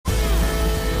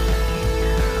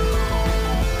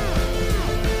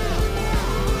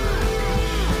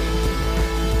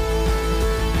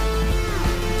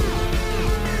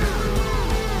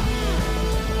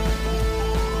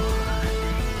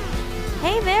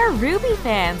there, RWBY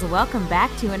fans! Welcome back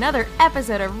to another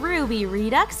episode of RWBY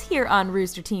Redux here on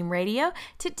Rooster Team Radio.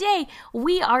 Today,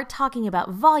 we are talking about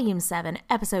Volume 7,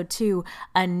 Episode 2,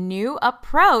 A New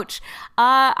Approach.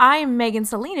 I'm Megan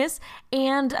Salinas,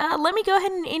 and let me go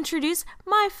ahead and introduce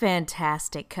my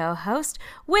fantastic co-host.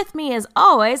 With me, as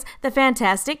always, the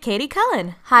fantastic Katie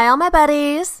Cullen. Hi, all my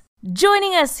buddies.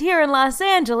 Joining us here in Los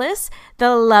Angeles,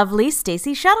 the lovely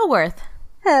Stacey Shuttleworth.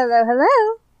 Hello,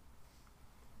 hello.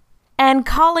 And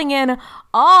calling in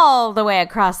all the way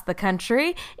across the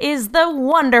country is the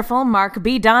wonderful Mark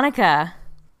B. Donica.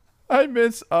 I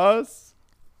miss us.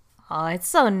 Oh, it's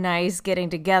so nice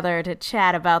getting together to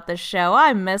chat about the show.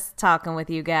 I miss talking with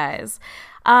you guys.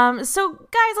 So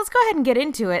guys, let's go ahead and get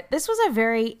into it. This was a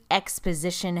very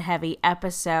exposition-heavy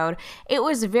episode. It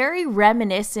was very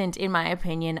reminiscent, in my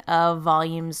opinion, of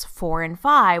Volumes 4 and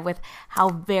 5, with how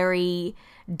very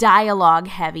dialogue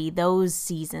heavy those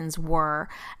seasons were,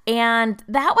 and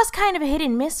that was kind of a hit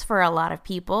and miss for a lot of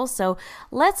people. So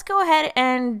let's go ahead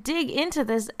and dig into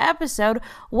this episode.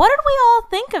 What did we all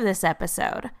think of this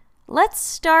episode? Let's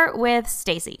start with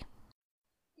Stacey.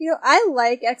 I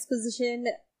like exposition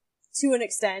to an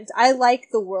extent. I like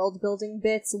the world building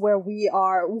bits where we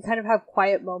kind of have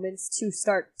quiet moments to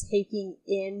start taking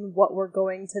in what we're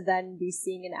going to then be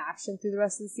seeing in action through the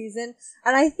rest of the season.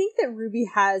 And I think that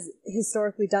RWBY has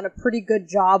historically done a pretty good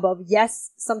job of,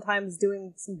 yes, sometimes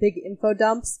doing some big info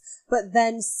dumps, but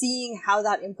then seeing how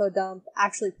that info dump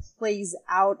actually plays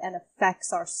out and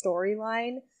affects our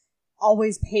storyline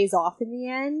always pays off in the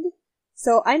end.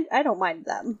 So I don't mind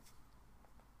them.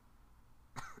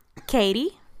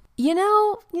 Katie? You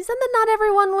said that not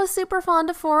everyone was super fond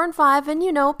of 4 and 5,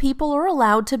 and people are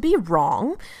allowed to be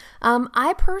wrong.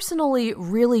 I personally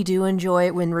really do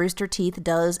enjoy when Rooster Teeth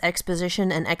does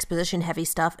exposition and exposition-heavy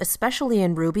stuff, especially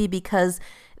in RWBY, because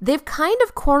they've kind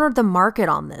of cornered the market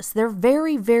on this. They're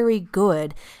very, very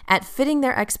good at fitting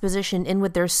their exposition in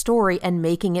with their story and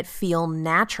making it feel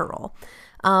natural.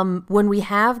 When we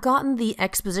have gotten the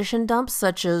exposition dumps,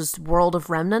 such as World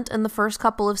of Remnant in the first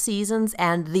couple of seasons,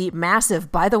 and the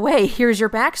massive, by the way, here's your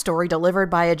backstory delivered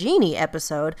by a genie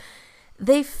episode,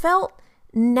 they felt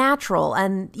natural,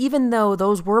 and even though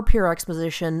those were pure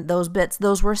exposition,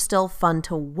 those were still fun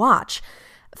to watch.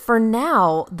 For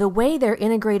now, the way they're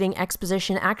integrating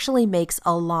exposition actually makes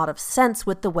a lot of sense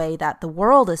with the way that the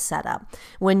world is set up.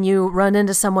 When you run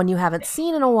into someone you haven't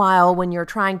seen in a while, when you're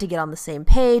trying to get on the same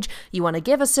page, you want to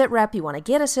give a sit rep, you want to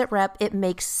get a sit rep, it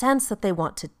makes sense that they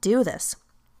want to do this.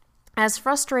 As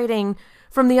frustrating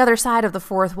from the other side of the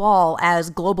fourth wall as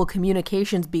global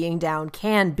communications being down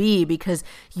can be, because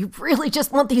you really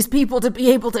just want these people to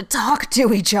be able to talk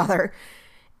to each other,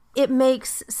 it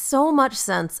makes so much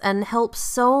sense and helps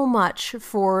so much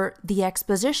for the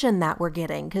exposition that we're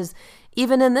getting, because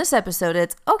even in this episode,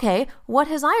 it's, okay, what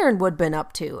has Ironwood been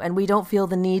up to? And we don't feel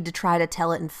the need to try to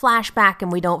tell it in flashback,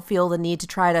 and we don't feel the need to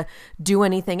try to do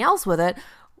anything else with it.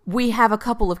 We have a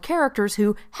couple of characters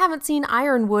who haven't seen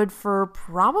Ironwood for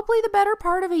probably the better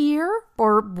part of a year,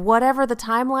 or whatever the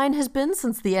timeline has been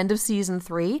since the end of Season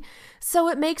 3. So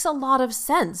it makes a lot of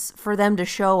sense for them to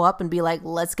show up and be like,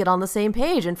 let's get on the same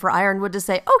page, and for Ironwood to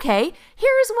say, okay,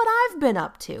 here's what I've been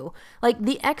up to. Like,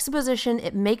 the exposition,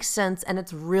 it makes sense, and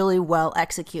it's really well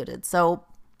executed. So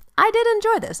I did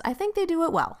enjoy this. I think they do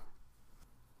it well.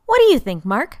 What do you think,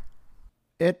 Mark?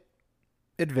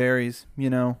 It varies,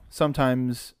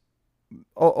 sometimes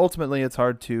ultimately it's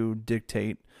hard to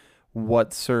dictate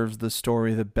what serves the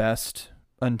story the best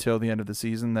until the end of the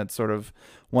season. That's sort of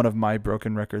one of my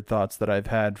broken record thoughts that I've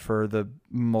had for the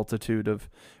multitude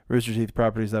of Rooster Teeth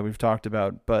properties that we've talked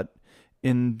about. But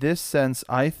in this sense,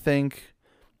 I think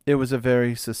it was a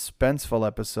very suspenseful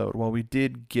episode. While we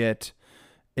did get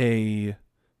a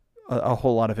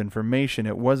whole lot of information,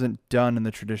 it wasn't done in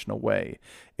the traditional way.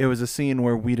 It was a scene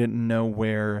where we didn't know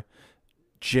where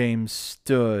James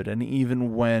stood, and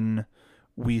even when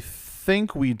we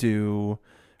think we do,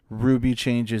 RWBY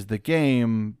changes the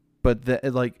game, but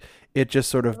it just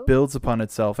sort of builds upon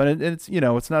itself, and it's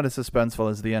it's not as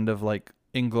suspenseful as the end of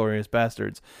Inglourious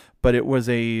Bastards, but it was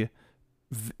a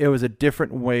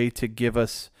different way to give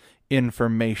us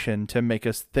information to make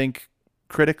us think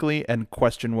critically and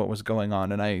question what was going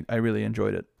on, and I really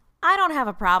enjoyed it. I don't have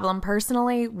a problem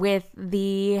personally with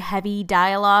the heavy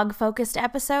dialogue focused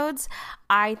episodes.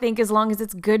 I think as long as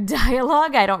it's good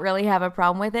dialogue, I don't really have a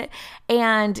problem with it.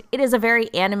 And it is a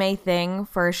very anime thing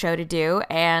for a show to do,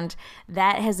 and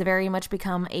that has very much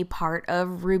become a part of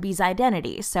RWBY's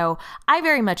identity. So I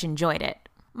very much enjoyed it.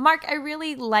 Mark, I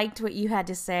really liked what you had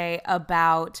to say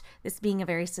about this being a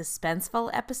very suspenseful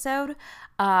episode.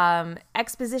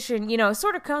 Exposition,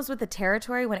 sort of comes with the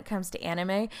territory when it comes to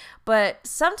anime, but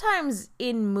sometimes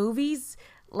in movies,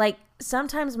 like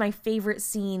sometimes my favorite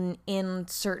scene in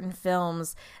certain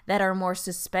films that are more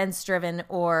suspense driven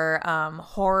or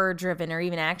horror driven or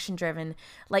even action driven,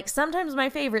 like sometimes my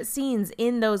favorite scenes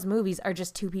in those movies are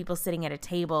just two people sitting at a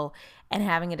table and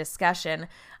having a discussion.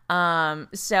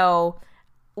 So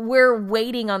we're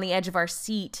waiting on the edge of our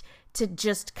seat to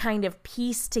just kind of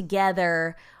piece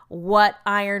together what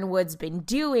Ironwood's been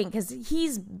doing, because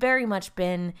he's very much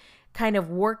been kind of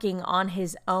working on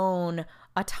his own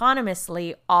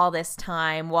autonomously all this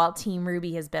time while Team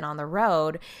RWBY has been on the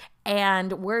road,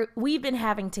 and we've been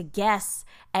having to guess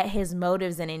at his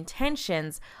motives and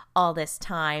intentions all this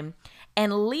time.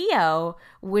 And Leo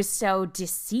was so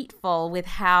deceitful with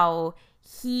how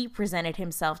he presented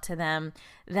himself to them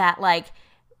that, like,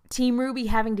 Team RWBY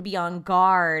having to be on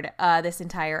guard this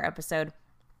entire episode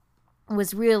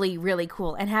was really, really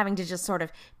cool, and having to just sort of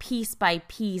piece by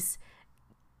piece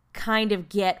kind of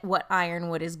get what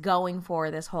Ironwood is going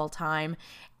for this whole time,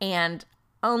 and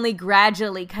only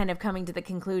gradually kind of coming to the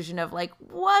conclusion of, like,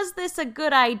 was this a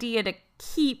good idea to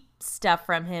keep stuff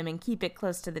from him and keep it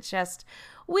close to the chest?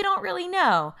 We don't really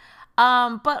know.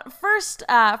 But first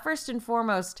and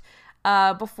foremost,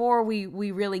 before we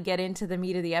really get into the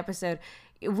meat of the episode,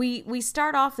 we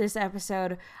start off this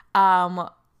episode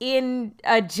in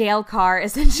a jail car,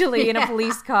 essentially, in a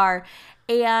police car.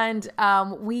 And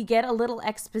we get a little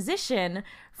exposition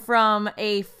from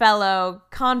a fellow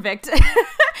convict,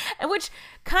 which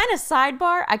kind of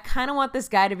sidebar, I kind of want this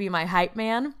guy to be my hype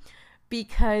man,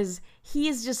 because he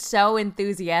is just so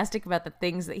enthusiastic about the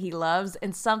things that he loves.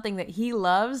 And something that he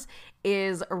loves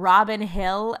is Robin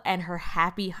Hill and her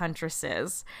happy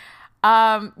huntresses.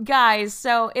 Guys,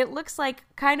 so it looks like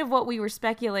kind of what we were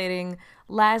speculating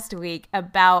last week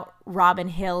about Robin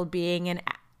Hill being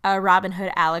a Robin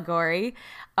Hood allegory,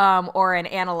 or an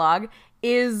analog,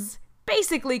 is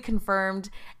basically confirmed,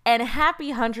 and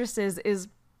Happy Huntresses is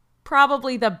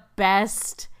probably the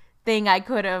best thing I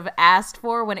could have asked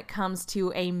for when it comes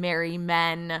to a Merry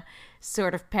Men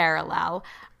sort of parallel.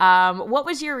 What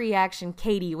was your reaction,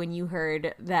 Katie, when you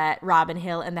heard that Robin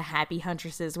Hill and the Happy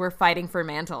Huntresses were fighting for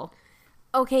Mantle?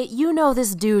 Okay,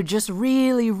 this dude just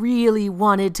really, really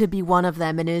wanted to be one of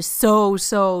them and is so,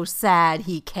 so sad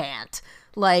he can't.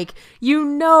 Like,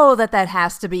 that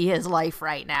has to be his life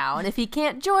right now. And if he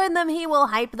can't join them, he will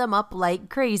hype them up like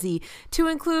crazy, to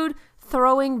include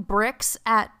throwing bricks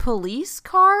at police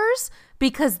cars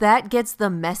because that gets the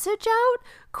message out?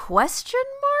 Question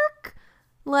mark?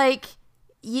 Like,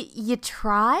 you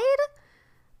tried?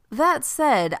 That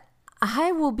said,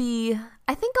 I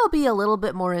think I'll be a little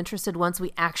bit more interested once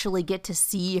we actually get to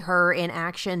see her in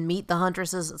action, meet the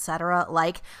huntresses, etc.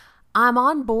 Like, I'm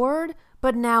on board,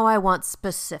 but now I want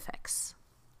specifics.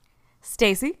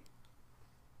 Stacy?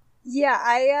 Yeah,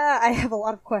 I have a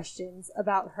lot of questions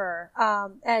about her.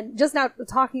 And just now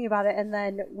talking about it, and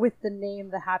then with the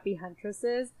name, the Happy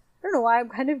Huntresses, I don't know why I'm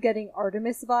kind of getting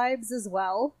Artemis vibes as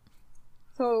well.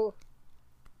 So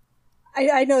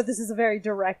I know this is a very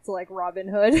direct, like, Robin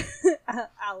Hood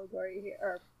allegory here,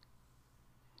 or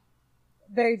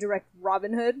very direct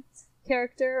Robin Hood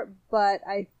character, but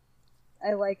I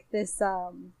like this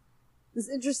this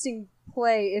interesting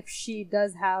play if she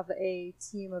does have a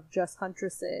team of just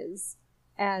huntresses,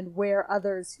 and where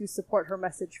others who support her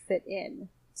message fit in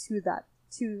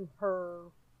to her,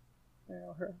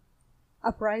 her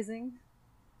uprising.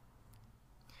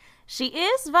 She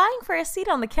is vying for a seat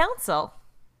on the council.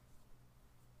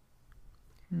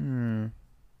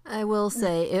 I will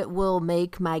say it will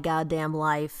make my goddamn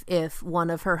life if one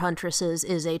of her huntresses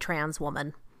is a trans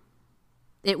woman.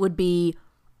 It would be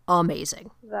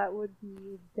amazing. That would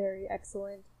be very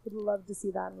excellent. Would love to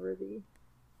see that in RWBY.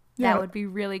 That would be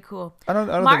really cool. I don't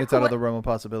Mark, think it's out of the realm of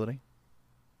possibility.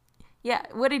 Yeah,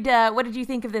 what did you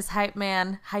think of this hype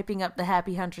man hyping up the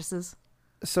Happy Huntresses?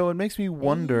 So it makes me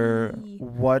wonder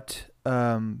what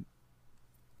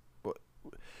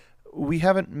we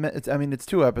haven't met. I mean, it's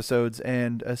 2 episodes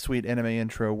and a sweet anime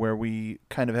intro where we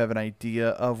kind of have an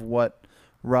idea of what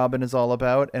Robin is all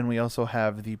about, and we also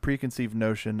have the preconceived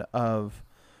notion of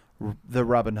the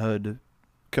Robin Hood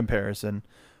comparison.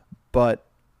 But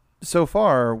so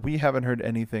far, we haven't heard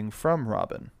anything from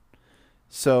Robin.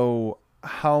 So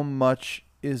how much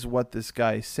is what this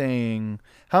guy is saying?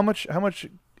 How much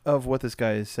of what this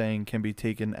guy is saying can be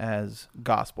taken as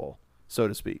gospel, so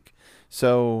to speak?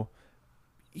 So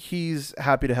he's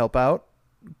happy to help out,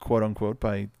 quote unquote,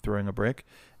 by throwing a brick,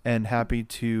 and happy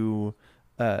to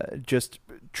just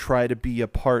try to be a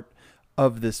part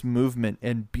of this movement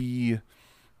and be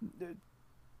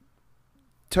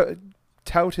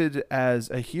touted as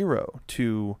a hero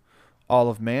to all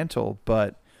of Mantle.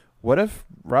 But what if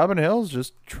Robin Hill's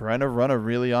just trying to run a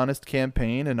really honest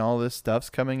campaign and all this stuff's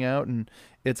coming out and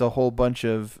it's a whole bunch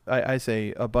of, I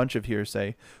say a bunch of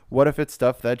hearsay. What if it's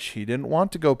stuff that she didn't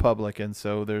want to go public, and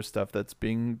so there's stuff that's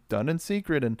being done in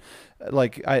secret, and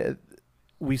like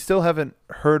we still haven't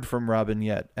heard from Robin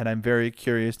yet, and I'm very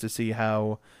curious to see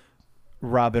how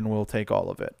Robin will take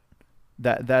all of it.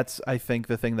 That's I think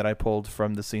the thing that I pulled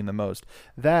from the scene the most.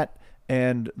 That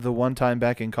and the one time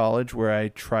back in college where I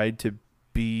tried to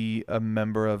be a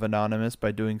member of Anonymous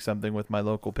by doing something with my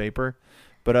local paper,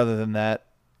 but other than that,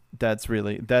 that's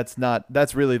really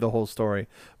the whole story.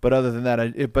 But other than that,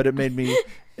 it made me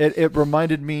it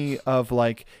reminded me of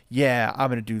like, yeah, I'm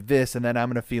gonna do this and then I'm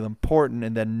gonna feel important,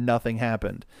 and then nothing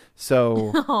happened.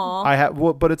 So I have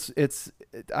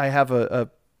I have a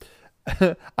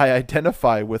I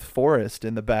identify with Forrest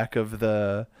in the back of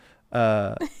the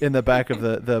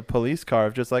the police car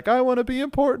of just like, I want to be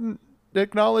important.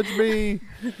 Acknowledge me.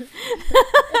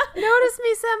 Notice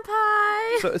me,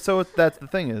 senpai. So that's the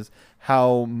thing, is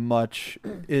how much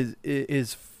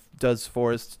does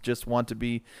Forrest just want to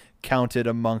be counted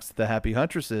amongst the happy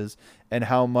huntresses, and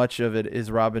how much of it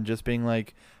is Robin just being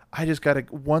like, I just gotta,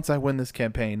 once I win this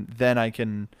campaign, then I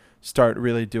can start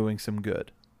really doing some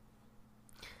good.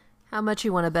 How much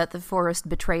you want to bet that Forrest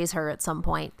betrays her at some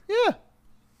point? Yeah.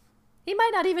 He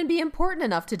might not even be important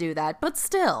enough to do that, but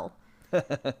still.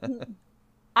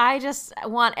 I just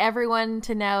want everyone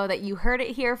to know that you heard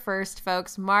it here first,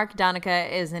 folks. Mark Donica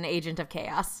is an agent of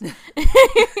chaos.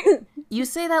 You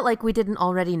say that like we didn't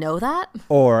already know that?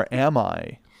 Or am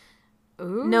I?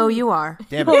 Ooh. No, you are.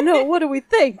 Damn it. Oh no, what do we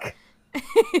think?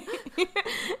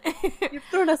 You've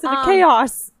thrown us into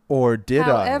chaos. Or did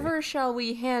However shall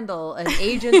we handle an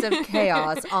agent of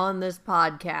chaos on this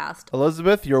podcast?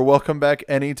 Elizabeth, you're welcome back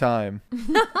anytime.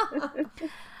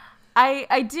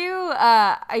 I do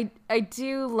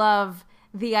love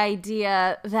the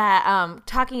idea that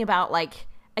talking about, like,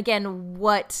 again,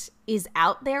 what is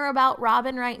out there about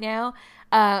Robin right now,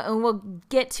 and we'll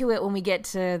get to it when we get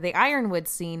to the Ironwood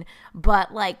scene,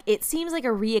 but like it seems like a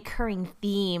reoccurring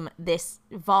theme this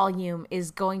volume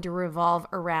is going to revolve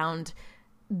around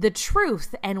the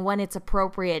truth, and when it's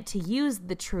appropriate to use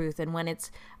the truth and when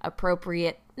it's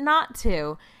appropriate not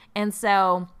to. And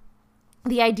so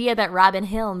the idea that Robin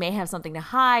Hill may have something to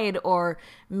hide, or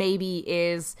maybe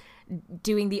is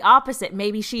doing the opposite.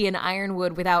 Maybe she and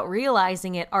Ironwood, without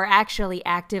realizing it, are actually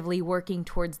actively working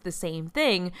towards the same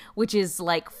thing, which is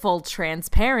like full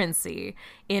transparency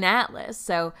in Atlas.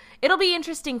 So it'll be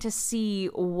interesting to see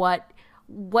what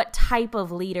type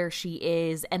of leader she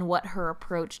is and what her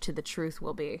approach to the truth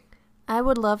will be. I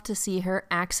would love to see her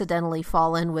accidentally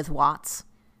fall in with Watts.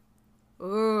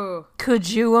 Ooh. Could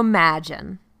you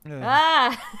imagine?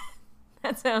 Ah,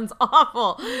 that sounds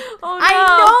awful. Oh no.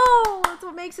 I know! That's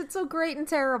what makes it so great and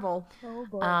terrible. Oh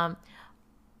boy.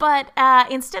 But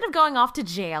instead of going off to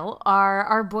jail,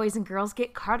 our boys and girls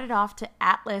get carted off to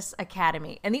Atlas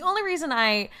Academy. And the only reason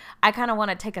I kind of want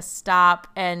to take a stop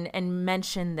and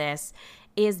mention this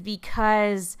is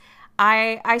because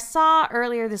I saw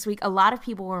earlier this week a lot of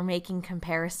people were making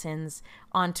comparisons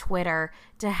on Twitter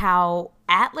to how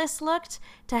Atlas looked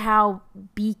to how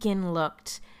Beacon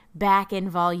looked back in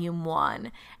Volume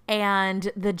 1.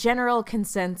 And the general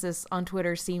consensus on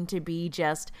Twitter seemed to be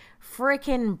just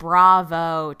frickin'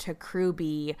 bravo to Crew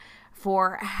B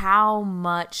for how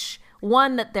much,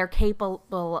 one, that they're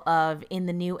capable of in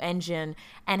the new engine,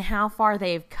 and how far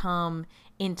they've come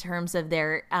in terms of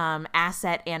their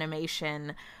asset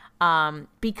animation.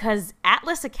 Because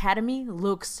Atlas Academy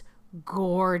looks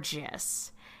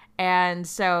gorgeous. And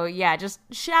so, yeah, just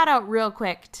shout out real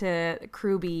quick to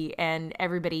Crew B and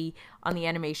everybody on the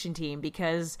animation team,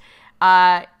 because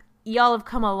y'all have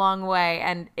come a long way,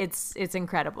 and it's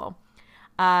incredible.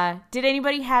 Did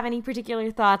anybody have any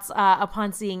particular thoughts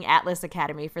upon seeing Atlas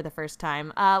Academy for the first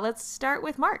time? Let's start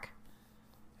with Mark.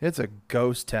 It's a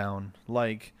ghost town.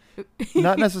 Like,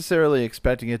 not necessarily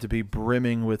expecting it to be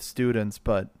brimming with students,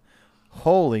 but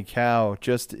holy cow,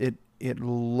 just it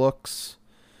looks...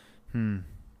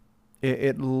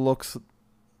 It looks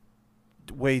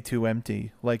way too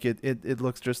empty. Like it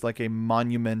looks just like a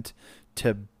monument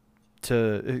to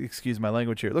excuse my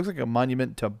language here. It looks like a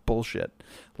monument to bullshit.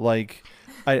 Like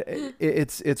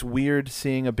it's weird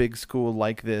seeing a big school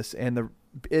like this, and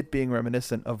it being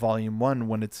reminiscent of Volume 1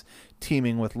 when it's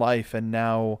teeming with life, and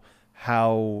now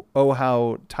how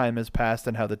time has passed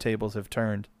and how the tables have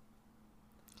turned.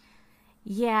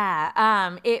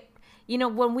 Yeah,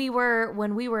 when we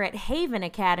were at Haven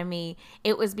Academy,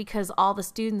 it was because all the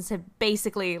students had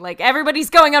basically, like, everybody's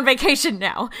going on vacation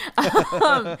now.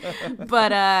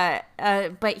 But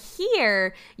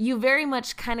here you very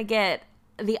much kind of get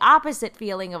the opposite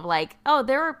feeling of like, oh,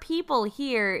 there are people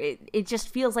here. It just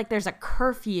feels like there's a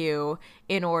curfew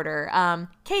in order.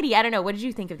 Katie, I don't know. What did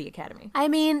you think of the Academy? I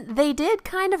mean, they did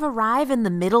kind of arrive in the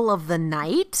middle of the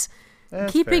night.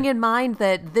 That's Keeping fair. in mind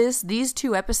that these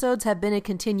 2 episodes have been a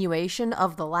continuation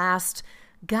of the last,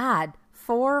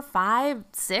 4, 5,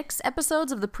 6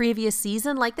 episodes of the previous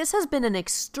season. Like, this has been an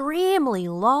extremely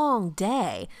long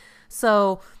day.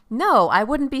 So, no, I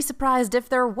wouldn't be surprised if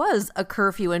there was a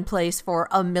curfew in place for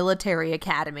a military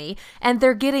academy, and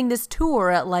they're getting this tour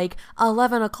at like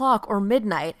 11 o'clock or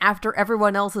midnight after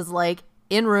everyone else is like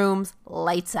in rooms,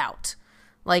 lights out.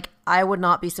 Like, I would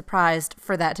not be surprised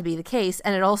for that to be the case,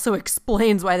 and it also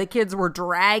explains why the kids were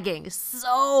dragging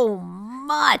so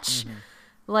much.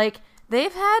 Like,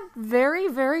 they've had very,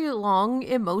 very long,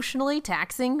 emotionally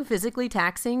taxing, physically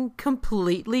taxing,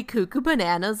 completely cuckoo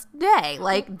bananas day.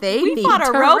 Like, they We need fought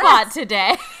a to robot rest.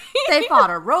 today. They fought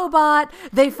a robot.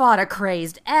 They fought a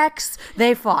crazed ex.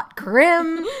 They fought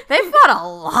Grimm. They fought a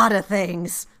lot of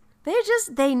things.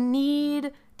 They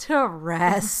need to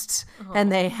rest,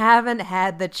 and they haven't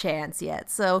had the chance yet.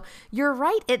 So you're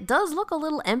right, it does look a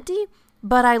little empty,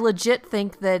 but I legit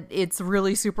think that it's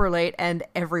really super late and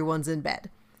everyone's in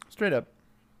bed. Straight up.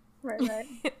 Right.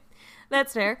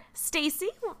 That's fair. Stacy,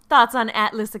 thoughts on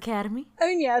Atlas Academy? I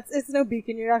mean, yeah, it's no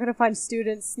beacon. You're not going to find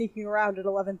students sneaking around at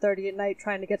 11:30 at night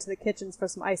trying to get to the kitchens for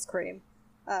some ice cream.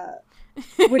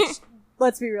 Which,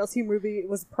 let's be real, Team Ruby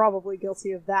was probably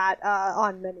guilty of that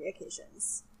on many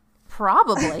occasions.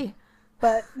 Probably.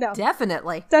 But no,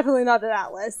 Definitely. definitely not at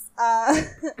Atlas.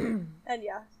 And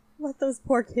yeah, let those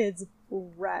poor kids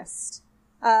rest.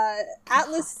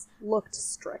 Atlas looked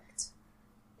strict.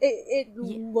 It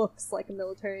looks like a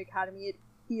military academy. It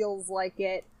feels like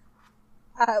it.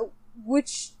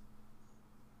 Which,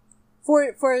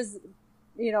 for as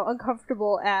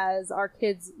uncomfortable as our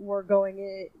kids were going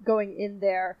in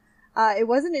there, it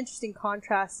was an interesting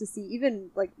contrast to see even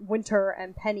like Winter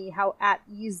and Penny how at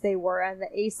ease they were, and the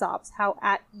Aesops how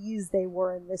at ease they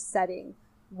were in this setting.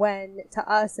 When to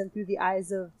us and through the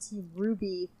eyes of Team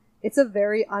Ruby, it's a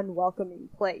very unwelcoming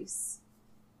place.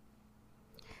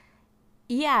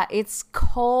 Yeah, it's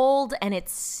cold and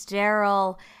it's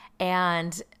sterile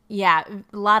and yeah,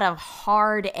 a lot of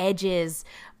hard edges.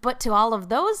 But to all of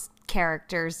those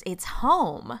characters, it's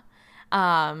home.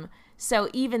 So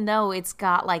even though it's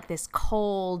got like this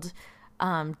cold,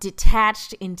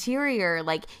 detached interior,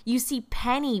 like you see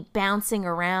Penny bouncing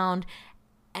around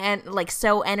and like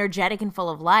so energetic and full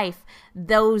of life,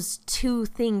 those two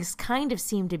things kind of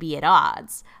seem to be at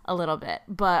odds a little bit.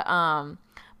 But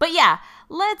yeah,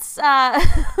 let's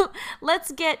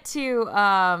get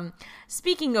to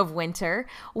speaking of Winter,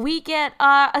 we get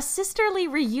a sisterly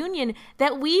reunion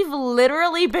that we've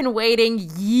literally been waiting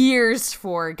years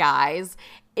for, guys.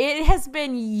 It has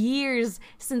been years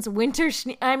since Winter.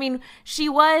 She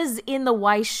was in the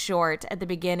Weiss short at the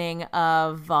beginning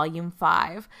of Volume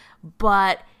 5,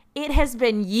 but it has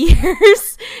been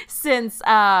years since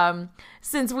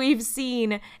we've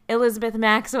seen Elizabeth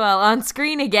Maxwell on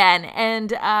screen again,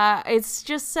 and it's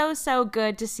just so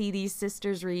good to see these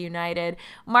sisters reunited.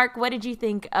 Mark, what did you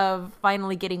think of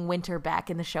finally getting Winter back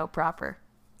in the show proper?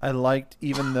 I liked,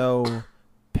 even though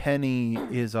Penny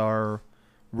is our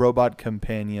robot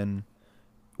companion,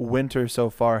 Winter so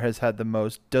far has had the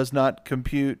most does not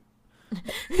compute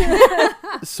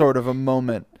sort of a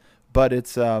moment, but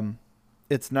it's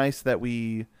nice that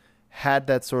we had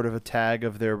that sort of a tag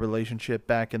of their relationship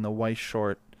back in the Weiss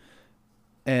short,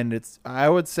 and I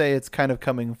would say it's kind of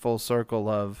coming full circle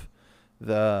of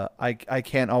the I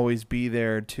can't always be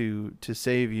there to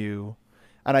save you,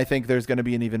 and I think there's going to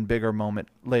be an even bigger moment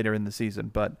later in the season,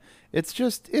 but it's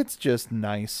just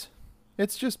nice.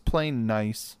 It's just plain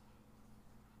nice.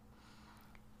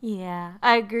 Yeah,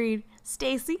 I agreed.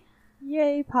 Stacy?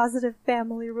 Yay, positive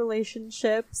family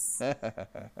relationships.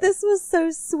 This was so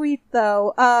sweet,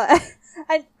 though.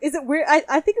 And is it weird?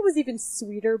 I think it was even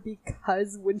sweeter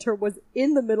because Winter was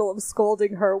in the middle of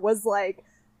scolding her, was like,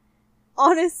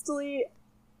 honestly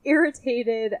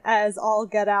irritated as all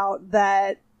get out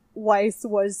that Weiss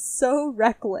was so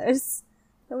reckless.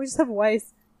 And we just have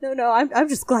Weiss, no, I'm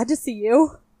just glad to see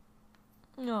you.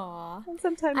 Aww. And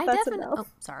sometimes that's enough. Oh,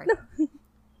 sorry.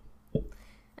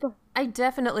 I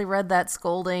definitely read that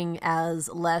scolding as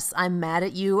less I'm mad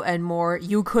at you and more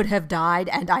you could have died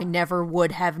and I never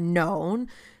would have known.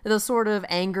 The sort of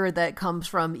anger that comes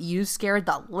from you scared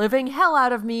the living hell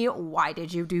out of me. Why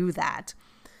did you do that?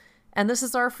 And this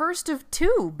is our first of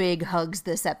 2 big hugs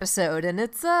this episode, and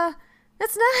it's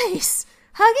nice.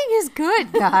 Hugging is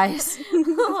good, guys.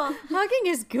 Hugging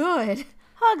is good.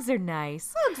 Hugs are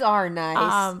nice. Hugs are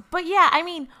nice. But yeah, I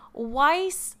mean,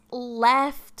 Weiss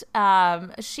left.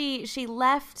 She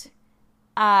left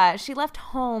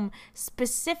home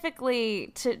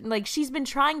specifically to, like, she's been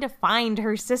trying to find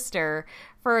her sister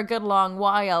for a good long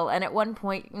while, and at one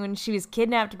point when she was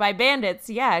kidnapped by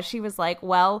bandits, she was like,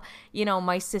 well,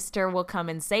 my sister will come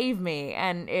and save me.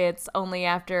 And it's only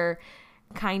after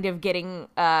kind of getting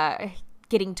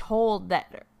told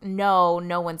that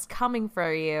no one's coming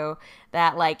for you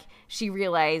that, like, she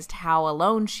realized how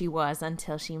alone she was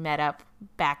until she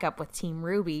back up with Team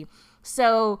RWBY.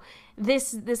 So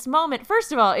this moment,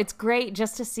 first of all, it's great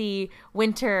just to see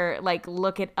Winter, like,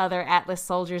 look at other Atlas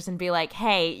soldiers and be like,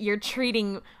 hey, you're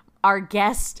treating our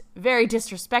guest very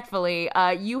disrespectfully.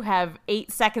 You have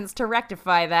 8 seconds to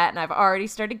rectify that, and I've already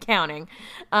started counting.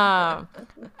 That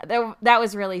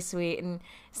was really sweet. And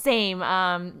same,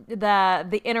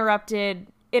 the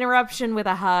interruption with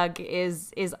a hug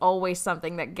is always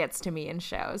something that gets to me in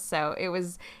shows. So it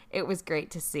was great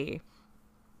to see.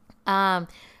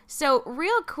 So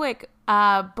real quick,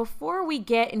 before we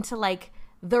get into, like,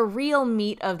 the real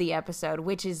meat of the episode,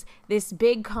 which is this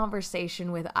big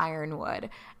conversation with Ironwood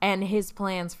and his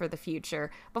plans for the future.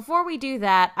 Before we do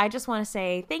that, I just want to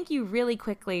say thank you really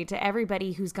quickly to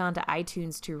everybody who's gone to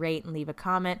iTunes to rate and leave a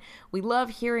comment. We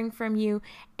love hearing from you,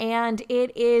 and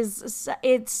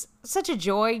it's such a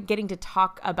joy getting to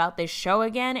talk about this show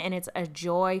again, and it's a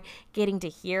joy getting to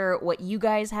hear what you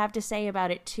guys have to say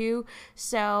about it too.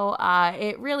 So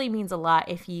it really means a lot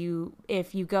if you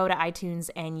go to iTunes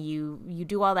and you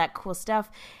do all that cool stuff,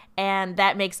 and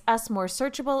that makes us more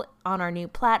searchable on our new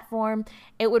platform.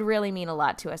 It would really mean a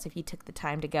lot to us if you took the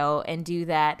time to go and do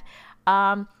that.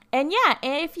 And yeah,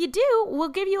 if you do, we'll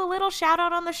give you a little shout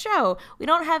out on the show. We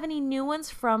don't have any new ones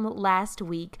from last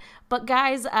week, but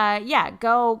guys,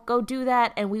 go do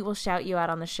that, and we will shout you out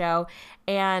on the show.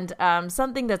 And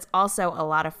something that's also a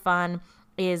lot of fun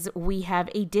is we have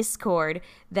a Discord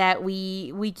that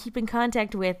we keep in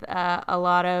contact with a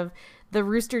lot of the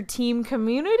Rooster Team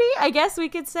community, I guess we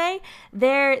could say.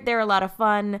 They're a lot of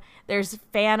fun. There's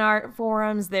fan art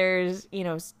forums. There's,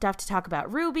 stuff to talk about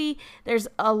RWBY. There's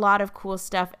a lot of cool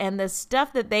stuff. And the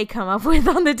stuff that they come up with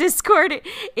on the Discord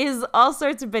is all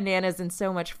sorts of bananas and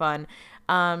so much fun.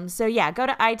 So yeah, go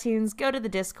to iTunes, go to the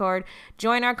Discord,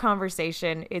 join our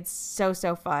conversation. It's so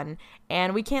fun.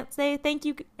 And we can't say thank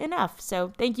you enough.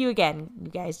 So thank you again,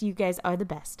 you guys. You guys are the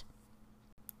best.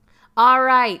 All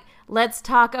right, let's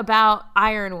talk about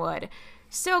Ironwood.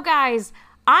 So guys,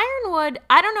 Ironwood,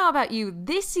 I don't know about you,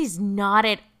 this is not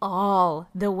at all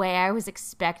the way I was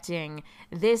expecting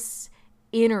this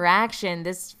interaction,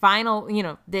 this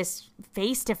final, this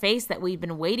face-to-face that we've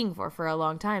been waiting for a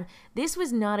long time. This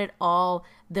was not at all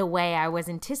the way I was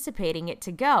anticipating it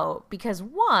to go, because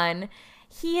one,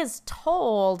 he has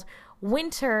told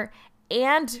Winter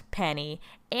and Penny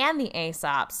and the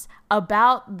Aesops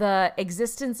about the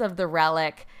existence of the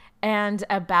relic and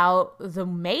about the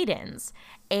maidens.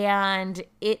 And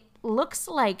it looks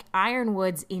like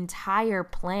Ironwood's entire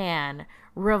plan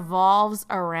revolves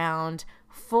around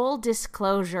full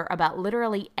disclosure about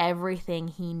literally everything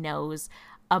he knows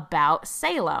about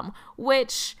Salem,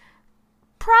 which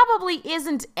probably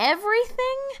isn't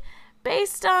everything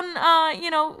based on,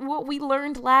 what we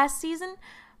learned last season.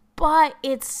 But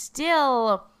it's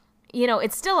still,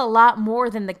 it's still a lot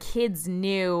more than the kids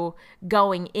knew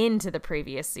going into the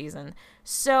previous season.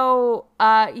 So,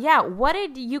 what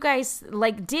did you guys,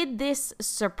 did this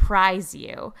surprise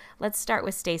you? Let's start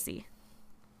with Stacy.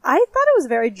 I thought it was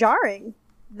very jarring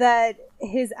that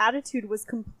his attitude was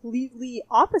completely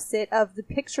opposite of the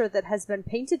picture that has been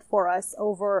painted for us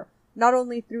over not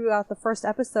only throughout the first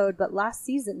episode, but last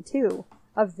season too.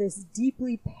 Of this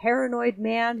deeply paranoid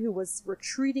man who was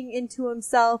retreating into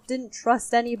himself, didn't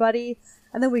trust anybody.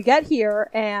 And then we get here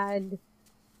and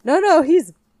no,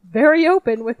 he's very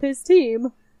open with his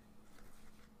team.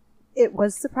 It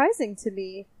was surprising to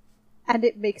me, and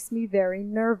it makes me very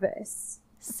nervous.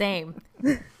 Same.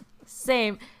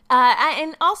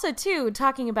 And also too,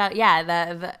 talking about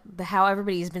the how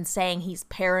everybody's been saying he's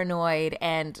paranoid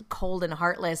and cold and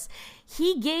heartless.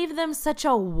 He gave them such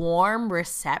a warm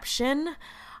reception.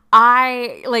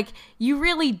 You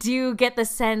really do get the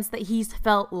sense that he's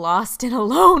felt lost and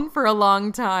alone for a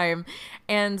long time.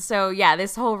 And so, yeah,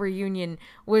 this whole reunion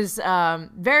was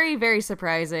very, very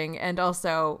surprising and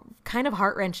also kind of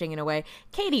heart-wrenching in a way.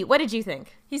 Katie, what did you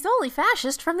think? He's only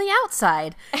fascist from the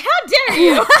outside. How dare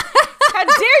you? How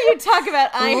dare you talk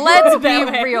about Ironwood? Let's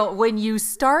be real. When you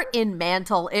start in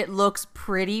Mantle, it looks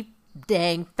pretty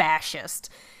dang fascist.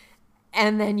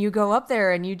 And then you go up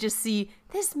there and you just see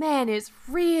this man is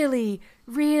really,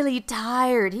 really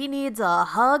tired. He needs a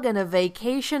hug and a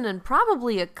vacation and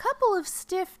probably a couple of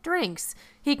stiff drinks.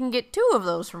 He can get 2 of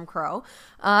those from Crow.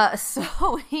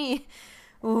 So he...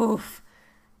 Oof.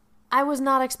 I was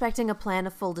not expecting a plan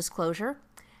of full disclosure.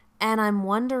 And I'm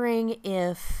wondering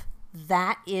if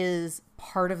that is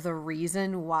part of the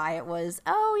reason why it was,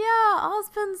 oh yeah,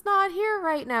 Ozpin's not here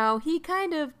right now. He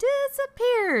kind of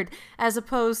disappeared. As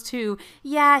opposed to,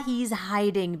 yeah, he's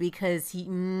hiding because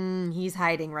he's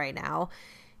hiding right now.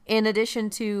 In addition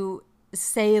to,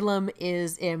 Salem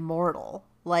is immortal.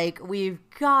 Like, we've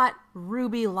got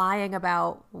Ruby lying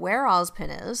about where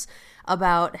Ozpin is,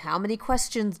 about how many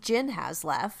questions Jin has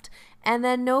left, and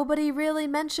then nobody really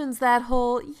mentions that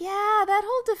whole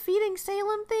defeating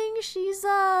Salem thing. She's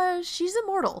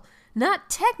immortal. Not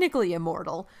technically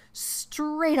immortal,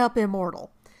 straight up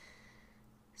immortal.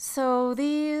 So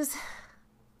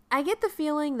I get the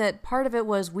feeling that part of it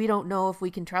was we don't know if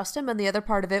we can trust him, and the other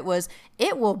part of it was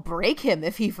it will break him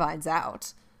if he finds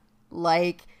out.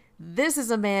 Like, this is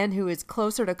a man who is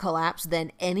closer to collapse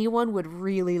than anyone would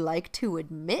really like to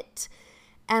admit.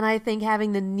 And I think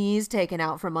having the knees taken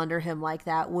out from under him like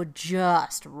that would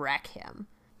just wreck him.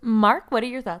 Mark, what are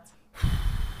your thoughts?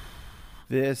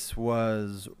 This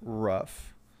was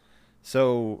rough.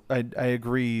 So I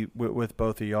agree with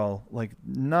both of y'all. Like,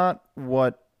 not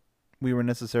what we were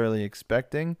necessarily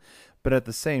expecting, but at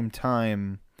the same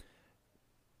time,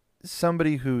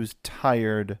 somebody who's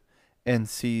tired and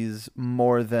sees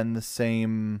more than the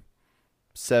same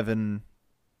seven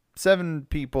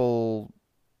people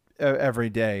every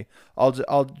day.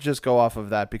 I'll just go off of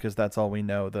that because that's all we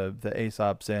know. The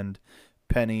Aesops and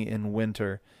Penny in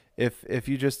Winter. If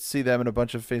you just see them in a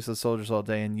bunch of faceless soldiers all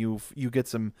day, and you get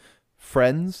some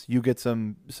friends, you get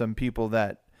some people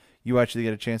that you actually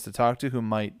get a chance to talk to who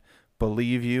might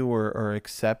believe you or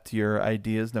accept your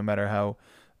ideas, no matter how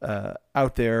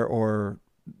out there or,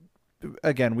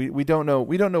 again, we don't know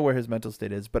where his mental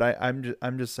state is. But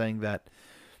I'm just saying that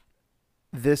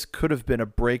this could have been a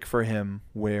break for him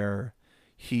where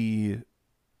he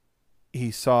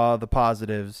saw the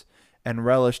positives and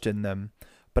relished in them.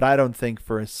 But I don't think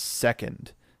for a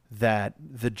second that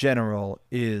the general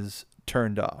is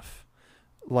turned off.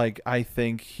 Like, I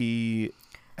think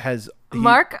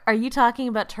Mark, are you talking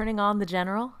about turning on the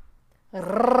general?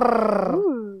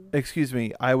 Excuse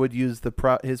me. I would use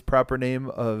his proper name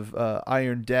of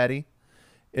Iron Daddy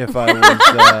if I was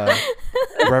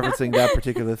referencing that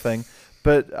particular thing.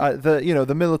 But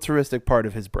the militaristic part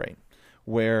of his brain,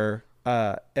 where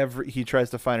he tries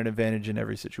to find an advantage in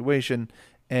every situation,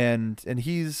 and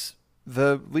he's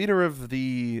the leader of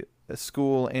the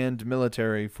school and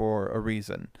military for a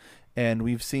reason. And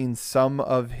we've seen some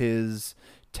of his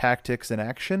tactics in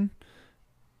action,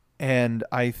 and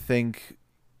I think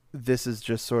this is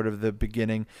just sort of the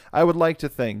beginning. I would like to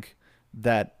think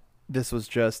that this was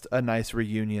just a nice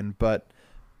reunion, but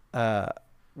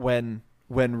when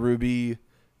Ruby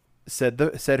said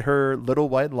her little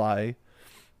white lie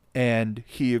and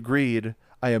he agreed,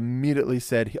 I immediately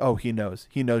said, "Oh, he knows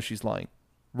she's lying,"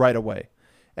 right away.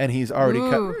 And he's already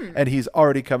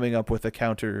coming up with a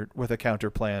counter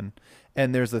plan.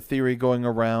 And there's a theory going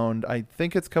around. I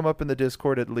think it's come up in the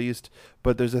Discord at least,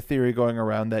 but there's a theory going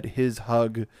around that his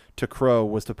hug to Crow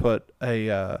was to put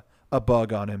a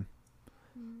bug on him.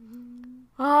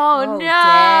 Oh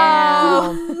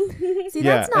no! Damn. See,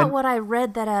 that's not what I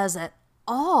read that as at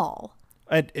all.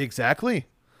 And exactly.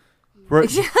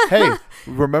 Hey,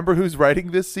 remember who's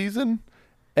writing this season?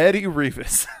 Eddie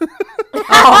Rivas.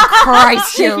 Oh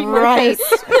Christ, you're right.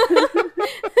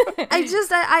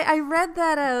 I read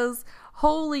that as,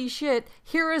 holy shit,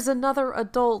 here is another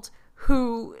adult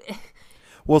who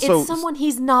it's someone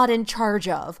he's not in charge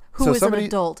of, who is an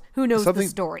adult, who knows the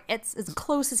story. It's as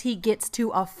close as he gets to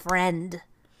a friend.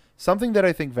 Something that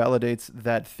I think validates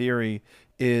that theory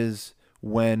is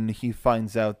when he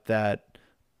finds out that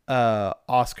that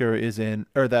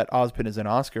Ozpin is in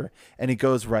Oscar, and he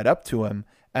goes right up to him.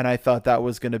 And I thought that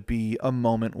was going to be a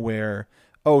moment where,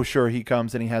 oh, sure, he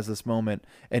comes and he has this moment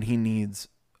and he needs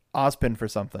Ozpin for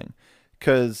something.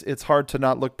 Because it's hard to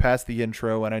not look past the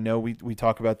intro. And I know we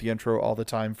talk about the intro all the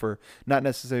time for not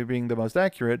necessarily being the most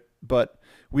accurate, but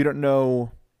we don't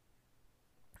know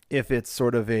if it's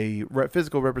sort of a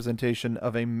physical representation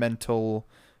of a mental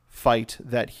fight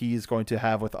that he's going to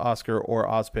have with Oscar or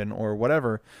Ozpin or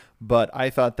whatever. But I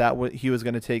thought that he was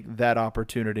going to take that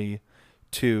opportunity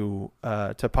to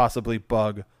possibly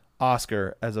bug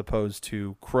Oscar as opposed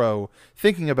to Crow,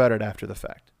 thinking about it after the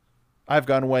fact. I've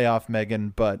gone way off,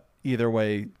 Megan, but either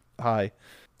way, hi.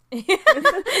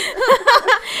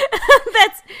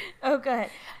 Oh, go ahead.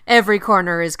 Every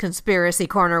corner is conspiracy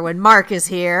corner when Mark is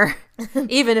here,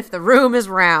 even if the room is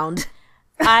round.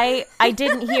 I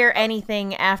didn't hear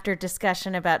anything after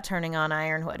discussion about turning on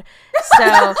Ironwood.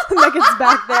 So Megan's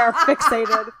back there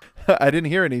fixated. I didn't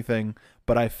hear anything,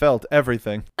 but I felt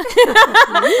everything.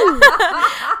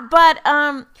 But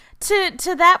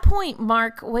to that point,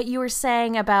 Mark, what you were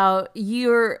saying about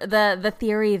the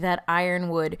theory that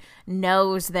Ironwood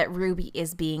knows that Ruby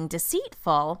is being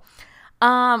deceitful,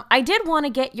 I did want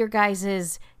to get your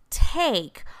guys'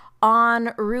 take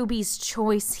on Ruby's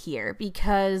choice here,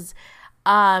 because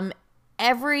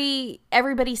everybody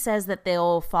says that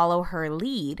they'll follow her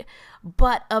lead,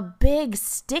 but a big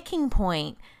sticking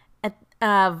point at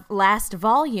last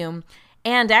volume,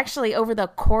 and actually over the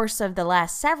course of the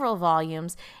last several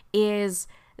volumes, is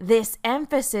this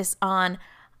emphasis on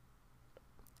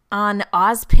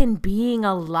Ozpin being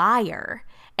a liar.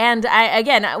 And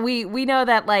we know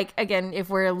that, like, again,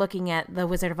 if we're looking at the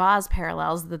Wizard of Oz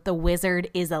parallels, that the wizard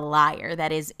is a liar.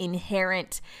 That is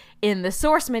inherent in the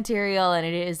source material, and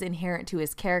it is inherent to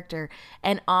his character.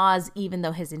 And Oz, even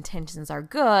though his intentions are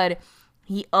good,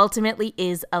 he ultimately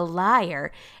is a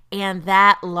liar. And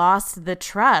that lost the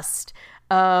trust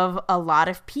of a lot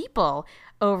of people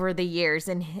over the years.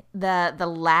 And the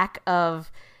lack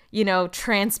of,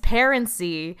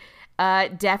 transparency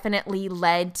definitely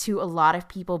led to a lot of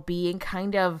people being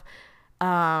kind of,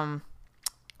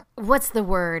 what's the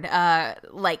word?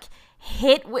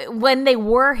 When they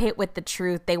were hit with the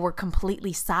truth, they were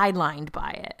completely sidelined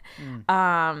by it.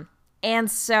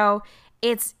 And so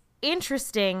it's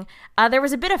interesting. There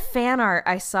was a bit of fan art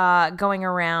I saw going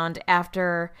around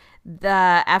after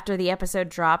the episode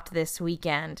dropped this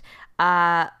weekend.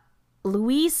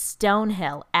 Louise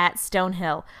Stonehill at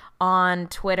Stonehill on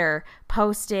Twitter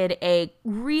posted a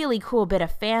really cool bit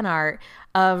of fan art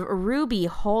of Ruby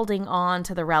holding on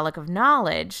to the Relic of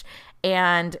Knowledge,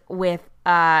 and with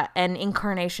an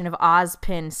incarnation of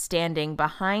Ozpin standing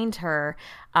behind her,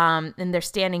 and they're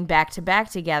standing back to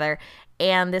back together.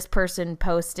 And this person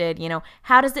posted,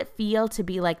 how does it feel to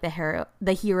be like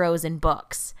the heroes in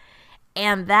books?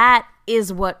 And that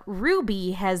is what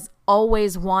Ruby has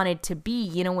always wanted to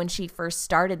be, when she first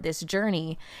started this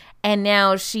journey. And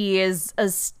now she is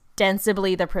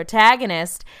ostensibly the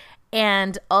protagonist,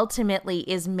 and ultimately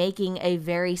is making a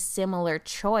very similar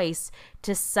choice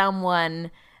to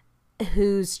someone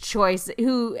who,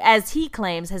 as he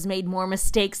claims, has made more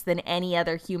mistakes than any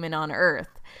other human on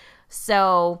Earth.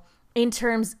 So in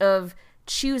terms of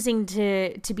choosing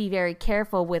to be very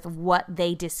careful with what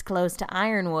they disclose to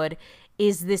Ironwood,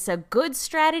 is this a good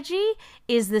strategy?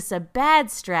 Is this a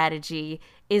bad strategy?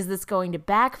 Is this going to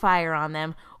backfire on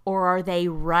them? Or are they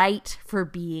right for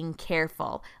being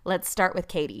careful? Let's start with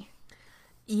Katie.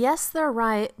 Yes, they're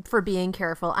right for being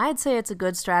careful. I'd say it's a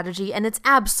good strategy, and it's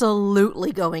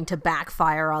absolutely going to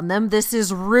backfire on them. This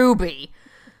is Ruby.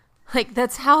 Like,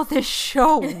 that's how this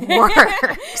show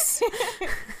works.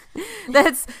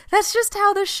 That's just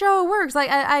how the show works. Like,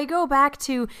 I go back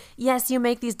to, yes, you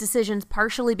make these decisions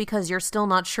partially because you're still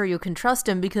not sure you can trust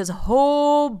him, because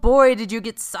oh boy, did you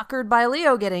get suckered by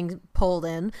Leo getting pulled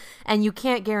in, and you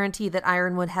can't guarantee that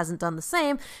Ironwood hasn't done the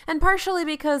same, and partially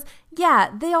because,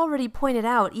 yeah, they already pointed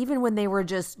out, even when they were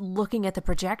just looking at the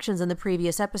projections in the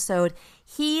previous episode,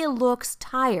 he looks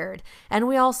tired, and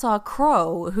we all saw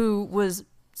Crow, who was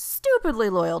stupidly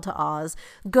loyal to Oz,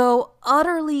 go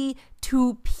utterly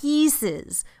to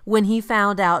pieces when he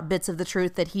found out bits of the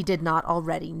truth that he did not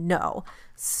already know.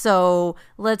 So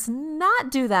let's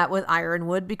not do that with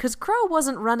Ironwood, because Crow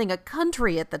wasn't running a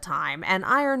country at the time, and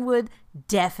Ironwood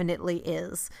definitely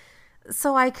is.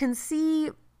 So I can see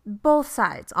both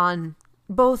sides on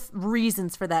both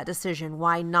reasons for that decision,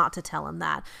 why not to tell him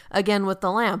that. Again, with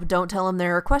the lamp, don't tell him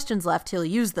there are questions left, he'll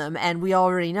use them, and we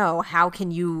already know how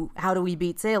do we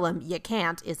beat Salem? You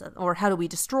can't, or how do we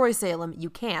destroy Salem? You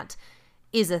can't,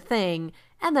 is a thing,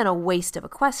 and then a waste of a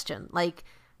question. Like,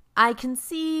 I can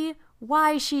see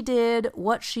why she did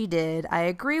what she did. I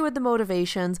agree with the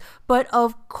motivations, but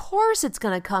of course it's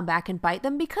going to come back and bite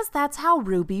them, because that's how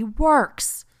Ruby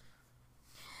works.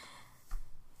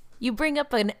 You bring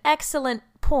up an excellent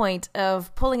point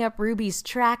of pulling up Ruby's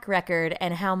track record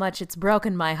and how much it's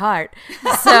broken my heart.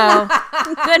 So,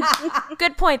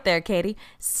 good point there, Katie.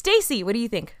 Stacy, what do you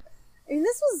think? I mean,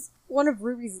 this was one of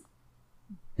Ruby's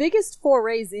biggest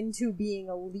forays into being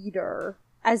a leader,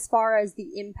 as far as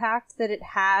the impact that it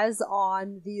has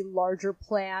on the larger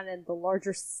plan and the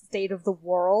larger state of the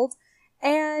world.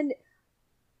 And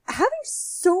having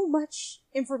so much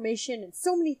information and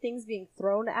so many things being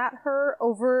thrown at her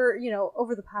over,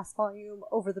 over the past volume,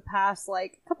 over the past,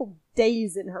 couple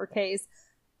days in her case,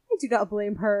 I do not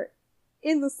blame her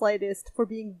in the slightest for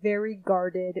being very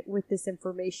guarded with this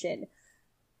information.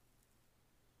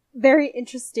 Very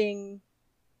interesting,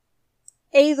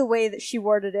 A, the way that she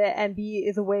worded it, and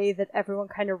B, the way that everyone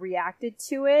kind of reacted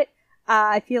to it.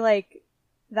 I feel like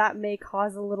that may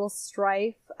cause a little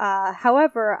strife.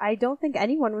 However, I don't think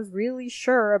anyone was really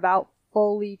sure about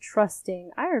fully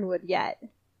trusting Ironwood yet.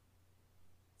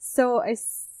 So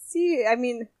still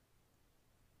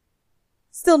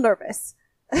nervous.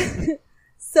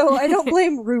 So I don't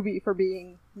blame Ruby for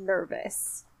being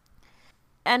nervous.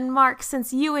 And Mark,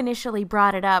 since you initially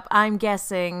brought it up, I'm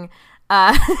guessing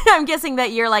that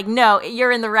you're like, no,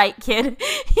 you're in the right, kid.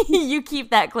 You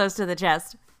keep that close to the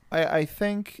chest. I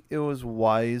think it was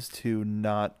wise to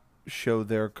not show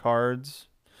their cards.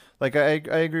 Like, I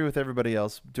agree with everybody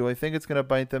else. Do I think it's going to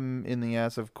bite them in the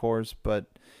ass? Of course, but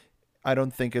I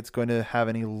don't think it's going to have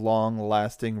any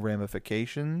long-lasting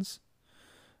ramifications.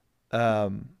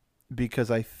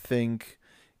 Because I think,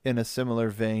 in a similar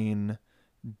vein,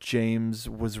 James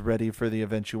was ready for the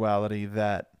eventuality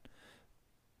that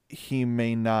he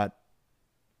may not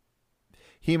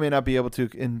be able to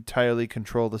entirely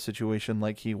control the situation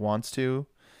like he wants to.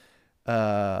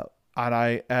 And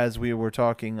as we were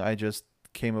talking, I just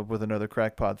came up with another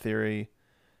crackpot theory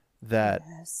that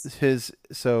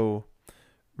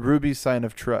Ruby's sign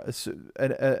of trust,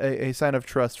 a sign of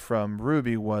trust from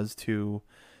Ruby was to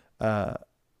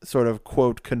sort of,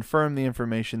 quote, confirm the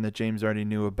information that James already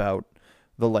knew about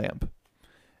the lamp.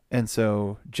 And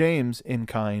so James, in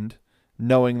kind,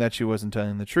 knowing that she wasn't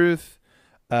telling the truth,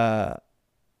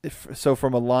 so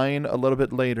from a line a little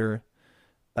bit later,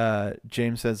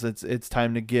 James says it's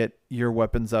time to get your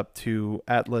weapons up to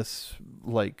Atlas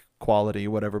quality,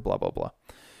 whatever, blah blah blah.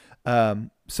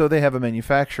 So they have a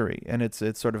manufactory, and it's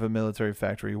sort of a military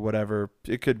factory, whatever.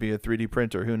 It could be a 3D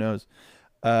printer, who knows.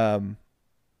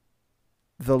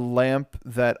 The lamp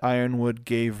that Ironwood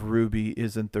gave Ruby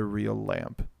isn't the real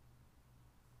lamp.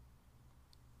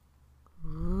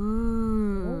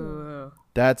 Ooh.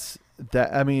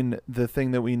 I mean, the thing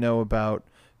that we know about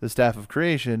the Staff of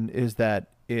Creation is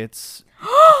that it's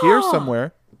here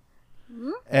somewhere.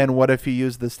 And what if he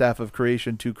used the Staff of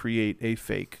Creation to create a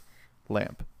fake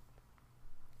lamp?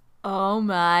 Oh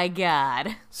my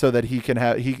god. So that he can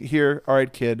have here, all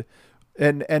right, kid.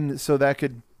 And so that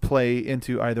could play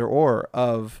into either or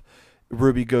of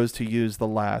Ruby goes to use the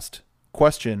last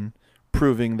question,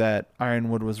 proving that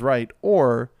Ironwood was right,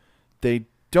 or they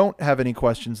don't have any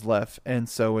questions left, and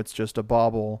so it's just a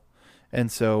bauble. And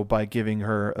so by giving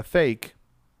her a fake,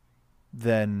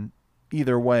 then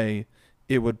either way,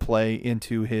 it would play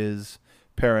into his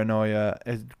paranoia,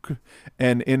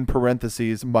 and in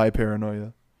parentheses, my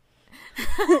paranoia.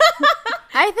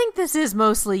 I think this is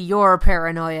mostly your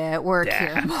paranoia at work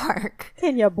here, Mark.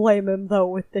 Can you blame him, though,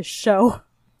 with this show?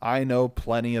 I know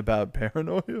plenty about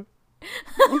paranoia.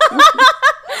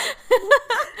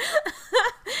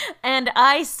 And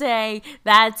I say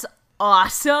that's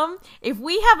awesome. If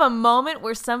we have a moment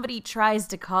where somebody tries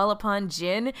to call upon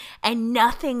Jin and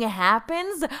nothing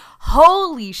happens,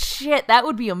 holy shit, that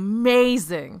would be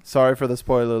amazing. Sorry for the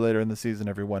spoiler later in the season,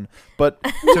 everyone. But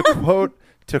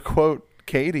to quote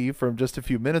Katie from just a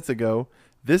few minutes ago,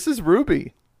 this is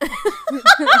Ruby.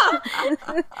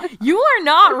 You are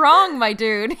not wrong, my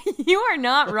dude. You are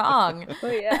not wrong. Oh,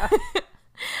 yeah.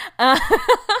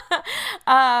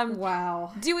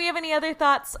 Wow. Do we have any other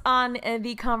thoughts on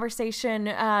the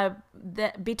conversation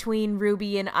between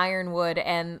Ruby and Ironwood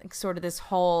and sort of this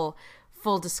whole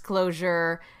full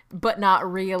disclosure, but not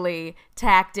really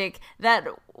tactic that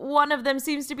one of them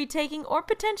seems to be taking, or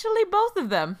potentially both of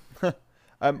them?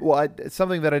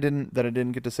 Something that I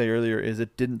didn't get to say earlier is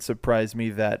it didn't surprise me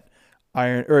that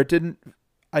I didn't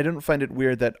find it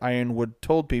weird that Ironwood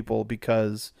told people,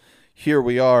 because here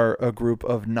we are, a group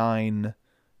of 9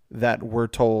 that were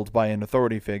told by an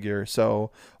authority figure. So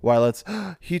while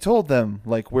he told them,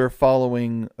 we're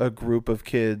following a group of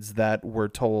kids that were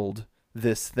told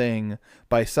this thing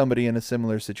by somebody in a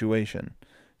similar situation.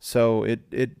 So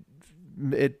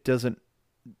it doesn't,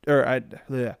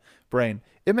 brain.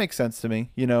 It makes sense to me.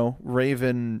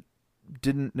 Raven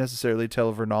didn't necessarily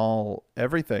tell Vernal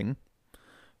everything,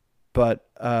 but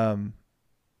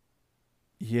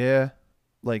yeah,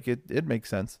 it makes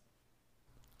sense.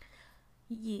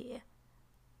 Yeah.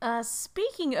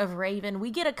 Speaking of Raven,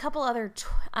 we get a couple other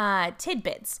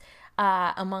tidbits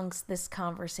amongst this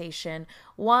conversation.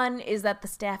 One is that the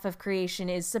Staff of Creation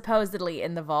is supposedly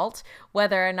in the vault.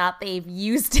 Whether or not they've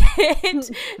used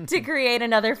it to create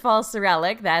another false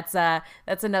relic, that's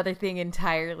another thing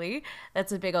entirely.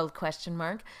 That's a big old question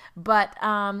mark. But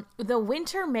the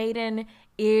Winter Maiden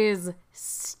is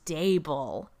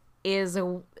stable, is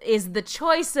the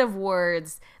choice of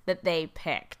words that they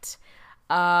picked.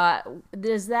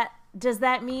 Does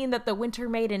that mean that the Winter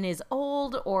Maiden is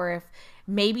old, or if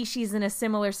maybe she's in a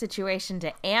similar situation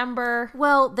to Amber?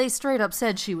 Well, they straight up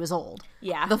said she was old.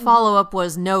 Yeah. The follow-up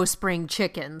was no spring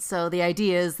chicken, so the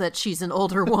idea is that she's an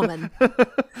older woman.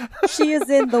 She is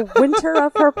in the winter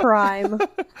of her prime.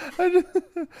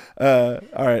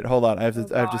 All right, hold on. I have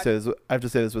to say this. I have to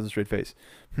say this with a straight face.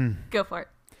 Go for it.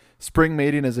 Spring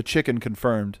mating is a chicken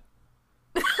confirmed.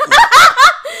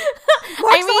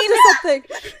 Something.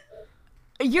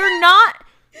 You're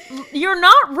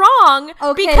not wrong.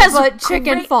 Okay, because but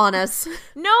chicken faunus.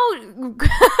 No,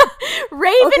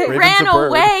 Raven ran Raven's a bird.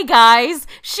 away, guys.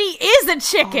 She is a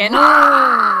chicken.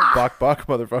 Bok bok,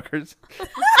 motherfuckers.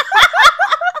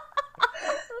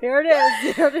 Here it is.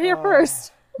 You heard it here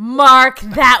first. Mark,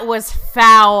 that was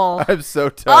foul. I'm so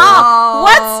tired. Oh,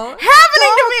 what's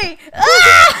happening to me?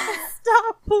 Ah!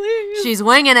 Stop, please. She's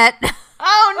winging it.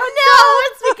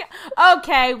 Oh no!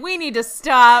 Okay, we need to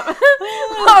stop.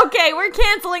 Okay, we're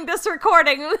canceling this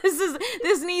recording.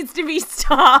 This needs to be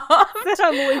stopped.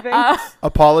 I'm leaving.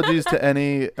 Apologies to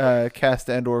any cast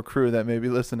and/or crew that may be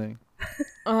listening.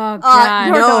 Oh god,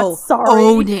 You're not sorry.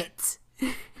 Own it.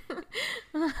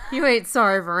 You ain't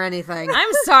sorry for anything.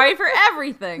 I'm sorry for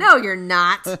everything. No, you're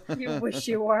not. You wish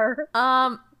you were.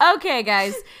 Okay,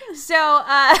 guys. So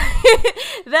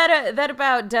that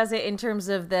about does it in terms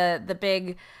of the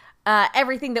big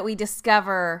everything that we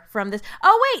discover from this.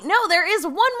 Oh wait, no, there is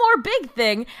one more big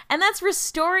thing, and that's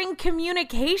restoring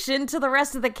communication to the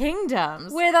rest of the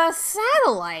kingdoms With a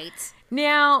satellite.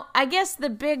 Now, I guess the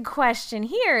big question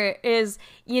here is,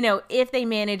 if they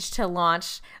manage to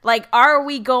launch, are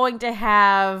we going to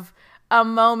have a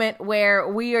moment where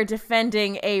we are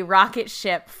defending a rocket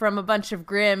ship from a bunch of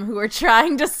Grimm who are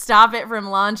trying to stop it from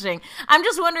launching? I'm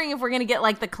just wondering if we're going to get,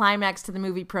 the climax to the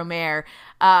movie Promare.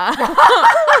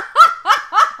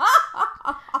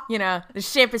 The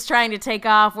ship is trying to take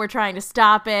off, we're trying to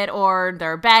stop it, or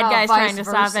there are bad guys trying to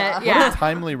stop it. What a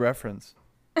timely reference.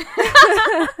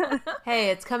 Hey,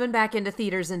 it's coming back into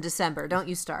theaters in December. Don't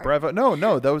you start. Bravo.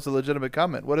 No, that was a legitimate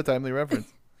comment. What a timely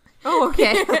reference. Oh,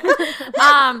 okay. But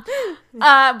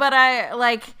I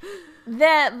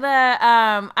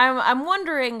I'm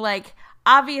wondering,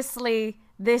 obviously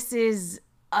this is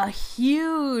a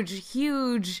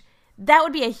huge that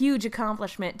would be a huge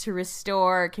accomplishment to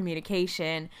restore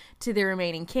communication to the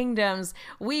remaining kingdoms.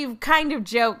 We've kind of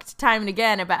joked time and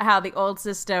again about how the old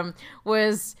system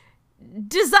was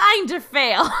designed to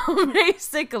fail,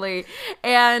 basically,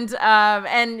 and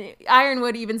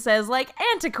Ironwood even says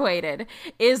antiquated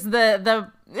is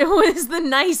the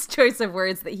nice choice of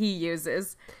words that he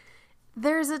uses.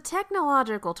 There's a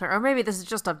technological term, or maybe this is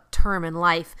just a term in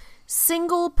life,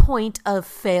 single point of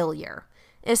failure.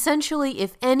 Essentially,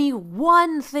 if any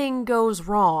one thing goes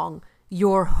wrong,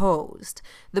 you're hosed.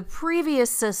 The previous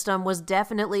system was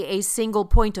definitely a single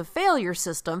point of failure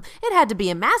system. It had to be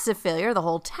a massive failure. The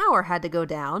whole tower had to go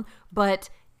down, but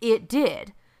it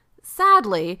did.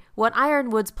 Sadly, what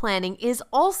Ironwood's planning is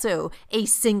also a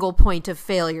single point of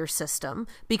failure system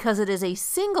because it is a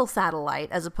single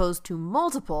satellite as opposed to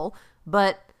multiple.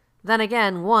 But then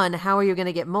again, one, how are you going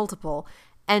to get multiple?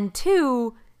 And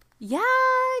two, getting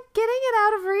it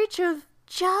out of reach of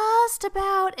just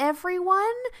about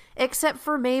everyone, except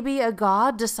for maybe a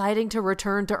god deciding to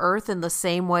return to Earth in the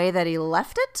same way that he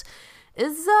left it,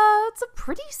 it's a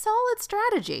pretty solid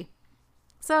strategy.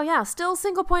 So yeah, still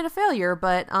single point of failure,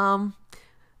 but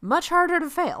much harder to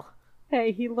fail.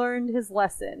 Hey, he learned his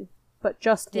lesson, but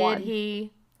just one. Did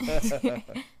he?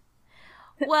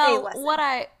 Well,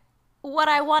 what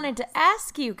I wanted to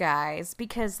ask you guys,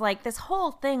 because this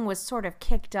whole thing was sort of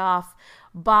kicked off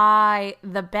by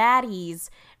the baddies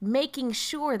making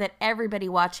sure that everybody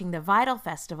watching the Vital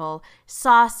Festival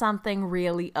saw something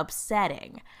really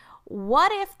upsetting.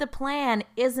 What if the plan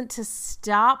isn't to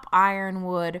stop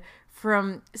Ironwood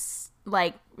from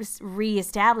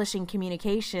reestablishing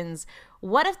communications?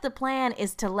 What if the plan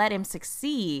is to let him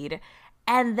succeed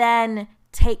and then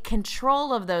take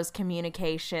control of those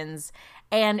communications,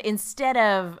 and instead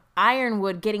of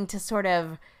Ironwood getting to sort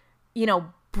of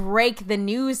break the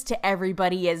news to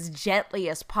everybody as gently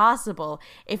as possible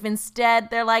if instead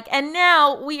they're like, and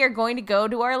now we are going to go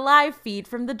to our live feed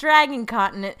from the Dragon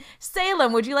Continent.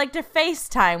 Salem, would you like to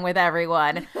FaceTime with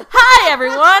everyone? Hi,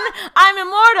 everyone. I'm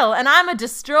immortal, and I'm a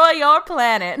destroy your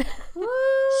planet.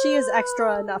 She is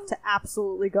extra enough to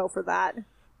absolutely go for that.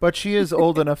 But she is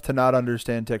old enough to not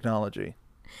understand technology.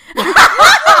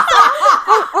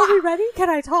 Are we ready? Can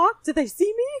I talk? Did they see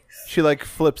me? She like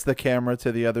flips the camera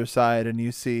to the other side, and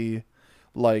you see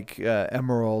like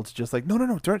Emerald just like,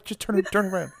 no, just turn it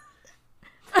around.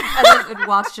 And then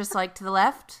Watt's just like, to the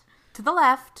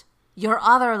left, your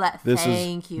other left.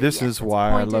 Thank you. This Yes, is it's why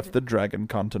I pointed. left the Dragon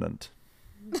Continent.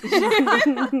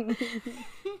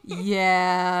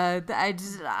 Yeah,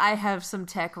 I have some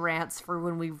tech rants for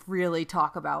when we really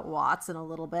talk about Watts in a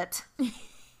little bit.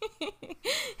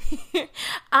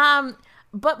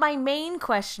 But my main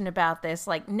question about this,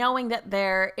 like knowing that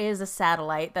there is a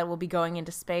satellite that will be going into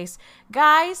space,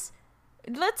 guys,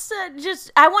 let's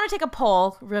I want to take a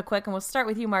poll real quick, and we'll start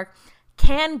with you, Mark.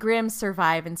 Can Grimm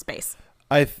survive in space?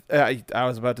 I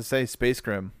was about to say Space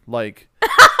Grimm, like,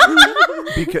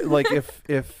 because like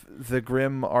if the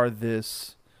Grimm are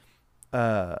this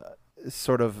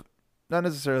sort of not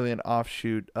necessarily an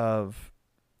offshoot of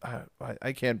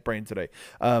I can't brain today.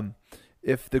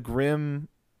 If the Grimm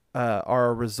are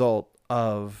a result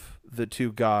of the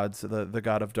two gods, the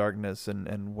god of darkness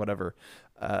and whatever,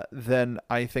 then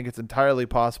I think it's entirely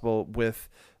possible with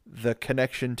the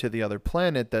connection to the other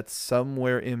planet that's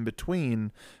somewhere in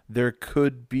between, there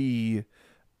could be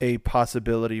a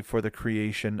possibility for the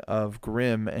creation of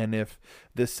Grimm. And if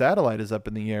this satellite is up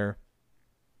in the air,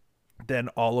 then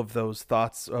all of those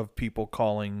thoughts of people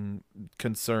calling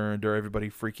concerned or everybody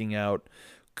freaking out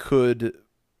could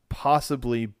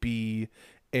possibly be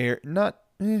not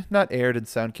aired, and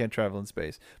sound can't travel in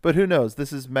space, but who knows?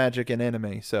 This is magic and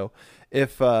anime, so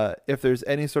if there's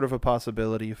any sort of a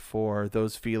possibility for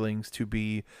those feelings to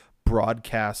be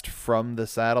broadcast from the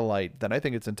satellite, then I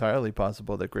think it's entirely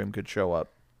possible that Grimm could show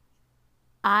up.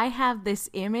 I have this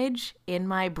image in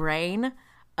my brain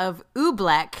of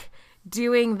Oobleck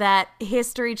doing that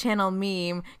History Channel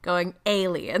meme going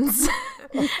aliens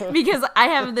because I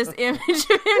have this image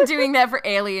of him doing that for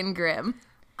Alien Grimm.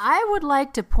 I would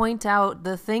like to point out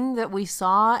the thing that we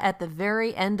saw at the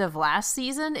very end of last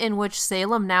season, in which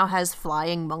Salem now has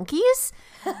flying monkeys,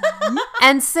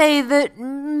 and say that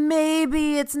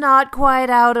maybe it's not quite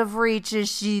out of reach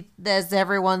as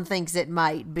everyone thinks it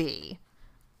might be.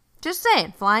 Just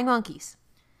saying, flying monkeys.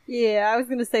 Yeah, I was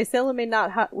going to say, Salem may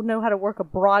not know how to work a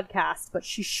broadcast, but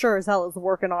she sure as hell is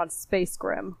working on Space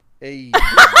Grimm. Hey.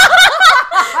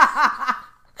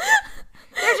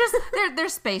 They're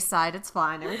space side. It's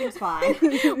fine. Everything's fine.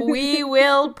 We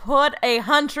will put a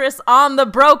huntress on the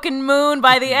broken moon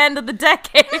by the end of the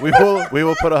decade. We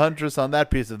will put a huntress on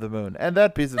that piece of the moon, and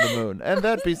that piece of the moon, and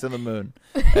that piece of the moon,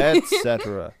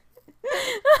 etc.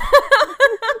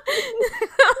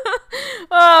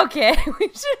 Okay, we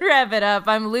should wrap it up.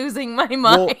 I'm losing my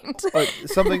mind. Well,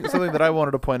 something that I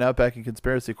wanted to point out back in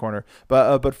Conspiracy Corner,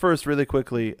 but first, really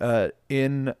quickly,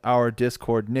 in our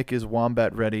Discord, Nick is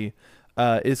Wombat Ready.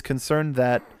 Is concerned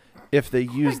that if they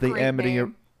use the Amity,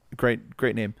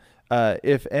 great name.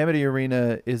 If Amity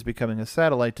Arena is becoming a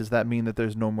satellite, does that mean that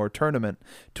there's no more tournament?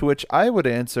 To which I would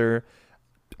answer,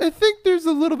 I think there's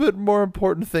a little bit more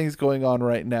important things going on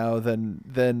right now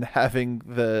than having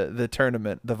the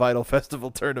tournament, the Vital Festival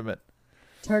tournament.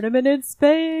 Tournament in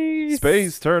space.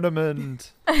 Space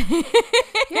tournament.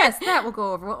 Yes, that will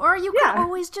go over well. Or you can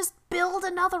always just build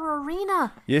another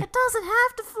arena. Yeah. It doesn't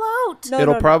have to float.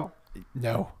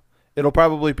 No. It'll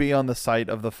probably be on the site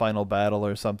of the final battle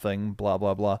or something, blah,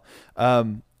 blah, blah.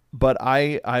 But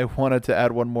I wanted to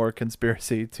add one more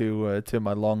conspiracy to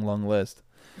my long list.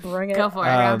 Bring it. Go for it.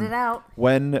 Round it out.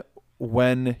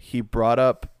 When he brought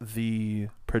up the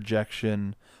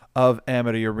projection of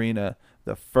Amity Arena,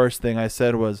 the first thing I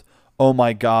said was, oh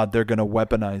my God, they're going to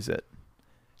weaponize it.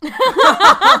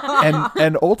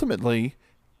 and ultimately,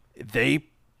 they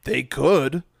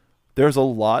could. There's a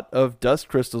lot of dust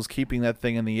crystals keeping that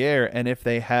thing in the air, and if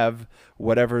they have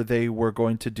whatever they were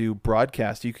going to do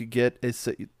broadcast, you could get it's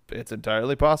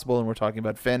entirely possible, and we're talking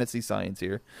about fantasy science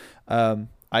here.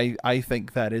 I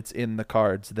think that it's in the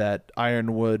cards that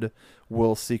Ironwood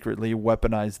will secretly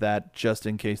weaponize that just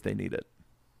in case they need it.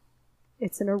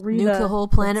 It's an arena. Nuke the whole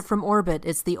planet from orbit.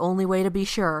 It's the only way to be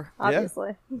sure.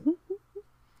 Obviously. Yeah.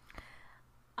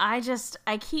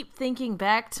 I keep thinking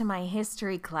back to my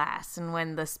history class and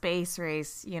when the space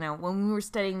race, when we were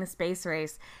studying the space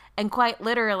race, and quite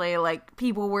literally, like,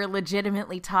 people were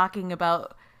legitimately talking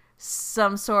about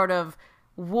some sort of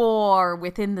war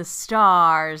within the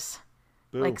stars.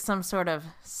 Boo. like some sort of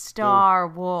Star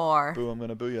War. Boo, I'm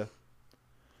gonna boo you.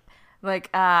 Like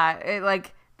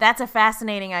that's a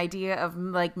fascinating idea of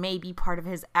like maybe part of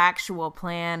his actual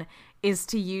plan is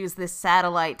to use this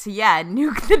satellite to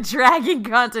nuke the Dragon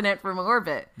continent from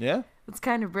orbit. Yeah. It's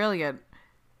kind of brilliant.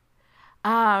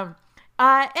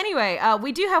 Anyway,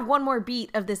 we do have one more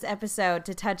beat of this episode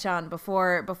to touch on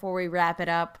before we wrap it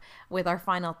up with our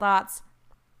final thoughts.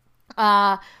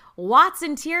 Watts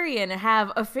and Tyrion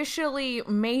have officially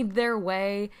made their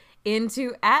way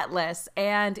into Atlas,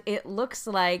 and it looks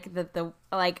like that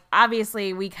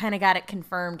obviously we kind of got it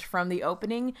confirmed from the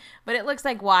opening, but it looks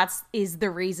like Watts is the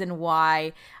reason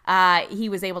why he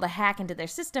was able to hack into their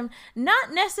system,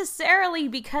 not necessarily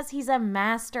because he's a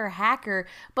master hacker,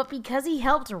 but because he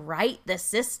helped write the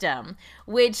system,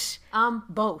 which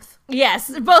both.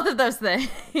 Yes, both of those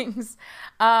things.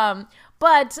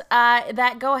 But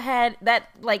that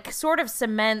like sort of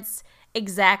cements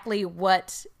exactly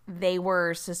what they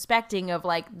were suspecting of,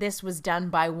 like, this was done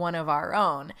by one of our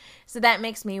own. So that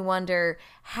makes me wonder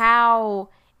how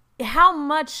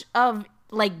much of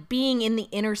like being in the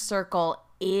inner circle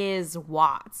is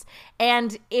Watts.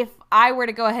 And if I were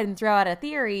to go ahead and throw out a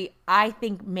theory, I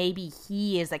think maybe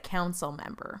he is a council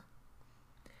member.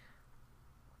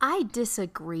 I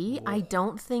disagree. I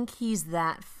don't think he's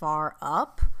that far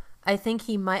up. I think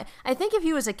if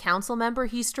he was a council member,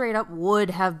 he straight up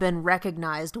would have been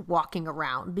recognized walking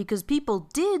around, because people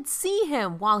did see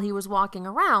him while he was walking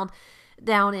around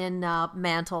down in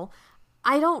Mantle.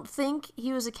 I don't think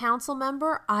he was a council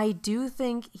member. I do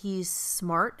think he's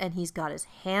smart and he's got his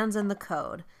hands in the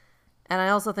code. And I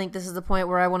also think this is the point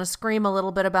where I want to scream a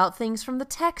little bit about things from the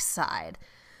tech side.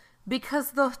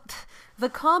 Because the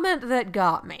comment that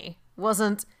got me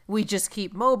wasn't, we just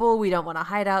keep mobile, we don't want to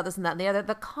hide out, this and that and the other.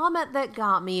 The comment that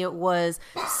got me was,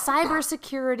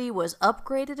 cybersecurity was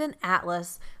upgraded in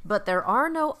Atlas, but there are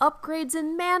no upgrades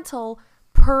in Mantle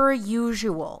per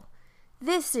usual.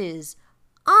 This is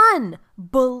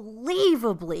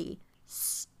unbelievably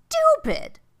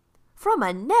stupid from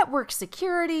a network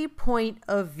security point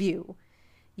of view.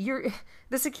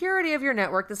 The security of your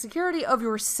network, the security of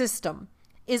your system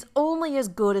is only as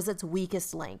good as its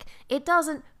weakest link. It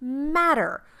doesn't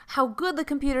matter how good the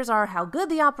computers are, how good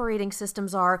the operating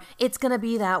systems are. It's going to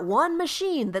be that one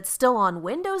machine that's still on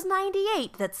Windows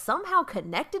 98 that's somehow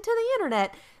connected to the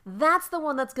internet. That's the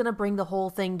one that's going to bring the whole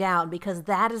thing down, because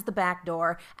that is the back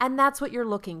door, and that's what you're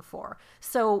looking for.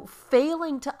 So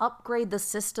failing to upgrade the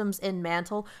systems in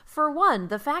Mantle, for one,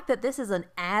 the fact that this is an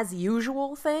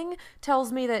as-usual thing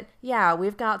tells me that, yeah,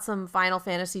 we've got some Final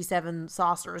Fantasy VII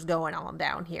saucers going on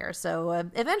down here. So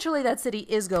eventually that city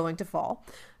is going to fall,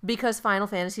 because Final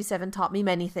Fantasy VII taught me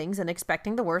many things, and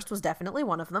expecting the worst was definitely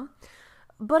one of them.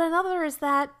 But another is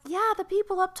that, yeah, the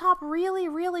people up top really,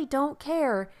 really don't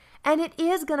care. And it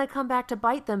is going to come back to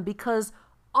bite them, because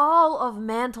all of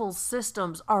Mantle's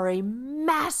systems are a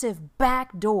massive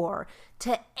backdoor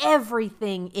to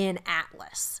everything in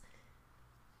Atlas.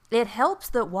 It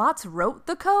helps that Watts wrote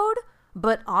the code,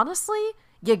 but honestly,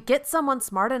 you get someone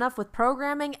smart enough with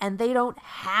programming and they don't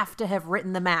have to have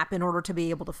written the map in order to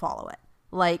be able to follow it.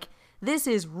 Like, this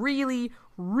is really,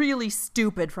 really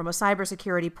stupid from a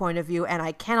cybersecurity point of view, and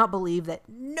I cannot believe that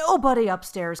nobody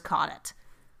upstairs caught it.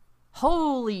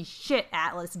 Holy shit,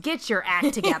 Atlas, get your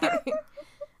act together.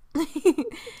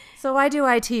 So I do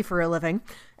IT for a living.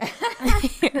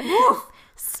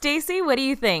 Stacy, what do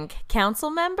you think? Council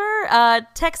member,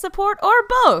 tech support, or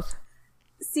both?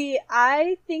 See,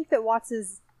 I think that Watts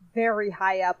is very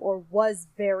high up, or was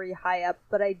very high up,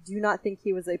 but I do not think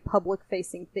he was a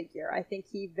public-facing figure. I think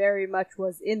he very much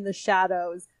was in the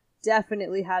shadows,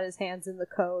 definitely had his hands in the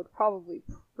code, probably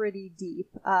pretty deep,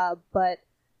 but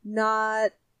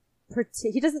not...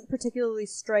 He doesn't particularly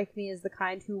strike me as the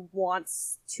kind who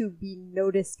wants to be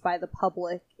noticed by the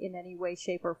public in any way,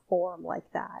 shape, or form like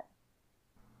that.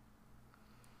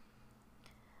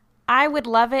 I would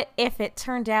love it if it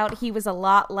turned out he was a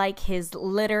lot like his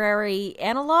literary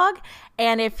analog,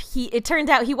 and if it turned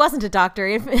out he wasn't a doctor,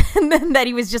 and then that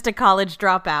he was just a college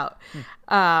dropout.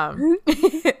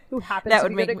 Who happens to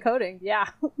be good at coding, yeah.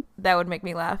 That would make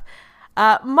me laugh.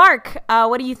 Mark,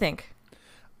 what do you think?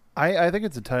 I think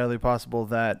it's entirely possible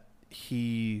that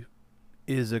he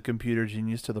is a computer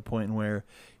genius to the point where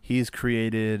he's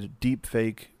created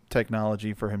deepfake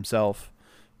technology for himself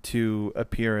to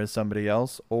appear as somebody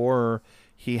else, or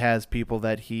he has people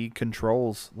that he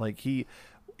controls. Like he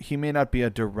may not be a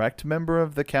direct member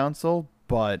of the council,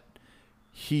 but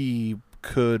he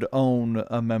could own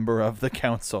a member of the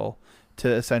council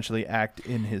to essentially act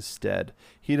in his stead.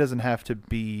 He doesn't have to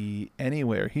be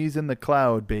anywhere. He's in the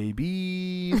cloud,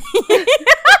 baby.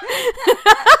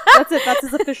 That's it. That's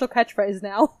his official catchphrase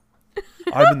now.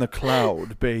 I'm in the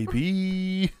cloud,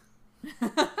 baby.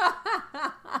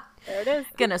 There it is.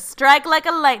 Gonna strike like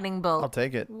a lightning bolt. I'll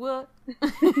take it. What?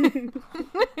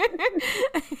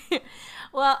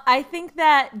 Well, I think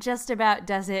that just about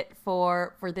does it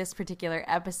for this particular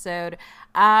episode.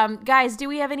 Guys, do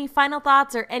we have any final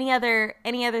thoughts or any other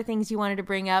things you wanted to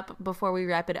bring up before we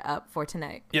wrap it up for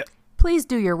tonight? Yeah. Please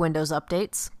do your Windows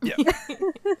updates. Yeah.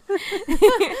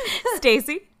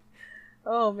 Stacy?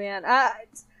 Oh man,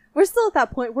 we're still at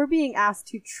that point. We're being asked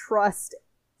to trust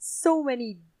so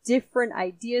many different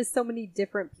ideas, so many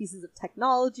different pieces of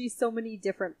technology, so many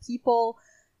different people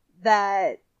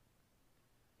that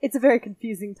it's a very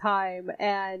confusing time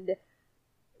and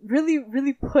really,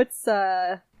 really puts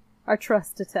our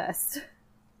trust to test.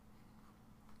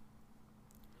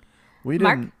 We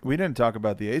didn't talk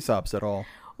about the Aesops at all.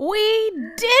 We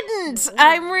didn't.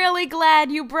 I'm really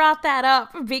glad you brought that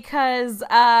up because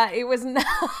it was not.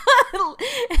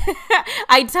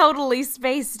 I totally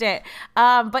spaced it.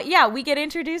 But yeah, we get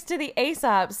introduced to the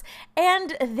Aesops,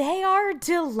 and they are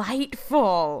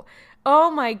delightful.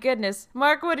 Oh my goodness.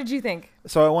 Mark, what did you think?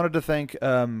 So I wanted to thank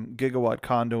Gigawatt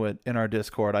Conduit in our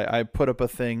Discord. I put up a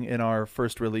thing in our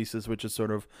first releases, which is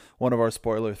sort of one of our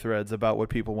spoiler threads about what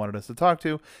people wanted us to talk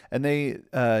to. And they,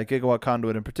 Gigawatt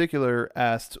Conduit in particular,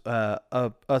 asked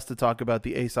us to talk about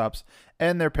the Aesops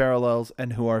and their parallels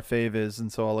and who our fave is.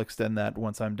 And so I'll extend that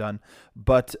once I'm done.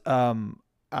 But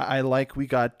I like we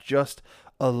got just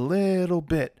a little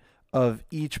bit of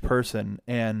each person,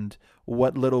 and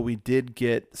what little we did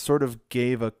get sort of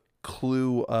gave a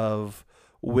clue of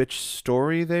which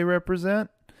story they represent.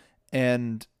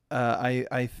 And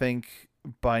I think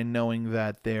by knowing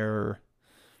that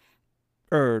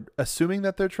assuming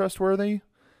that they're trustworthy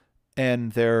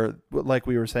and they're, like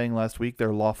we were saying last week,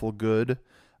 they're lawful good,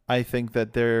 I think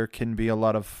that there can be a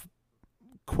lot of,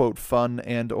 quote, fun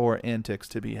and or antics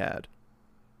to be had.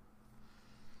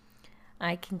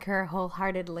 I concur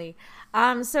wholeheartedly.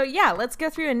 So yeah, let's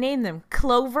go through and name them.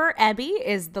 Clover Ebby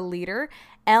is the leader.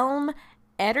 Elm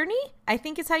Ederney, I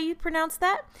think is how you pronounce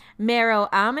that. Marrow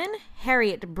Ammon,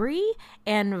 Harriet Bree,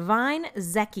 and Vine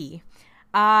Zeki.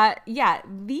 Yeah,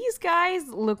 these guys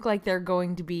look like they're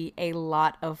going to be a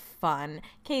lot of fun.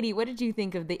 Katie, what did you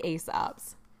think of the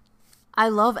Aesops? I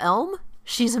love Elm.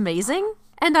 She's amazing,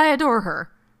 and I adore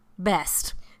her.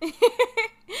 Best.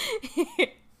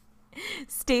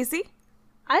 Stacy?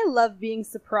 I love being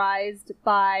surprised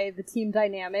by the team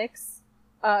dynamics,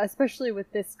 especially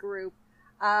with this group.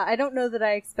 I don't know that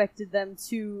I expected them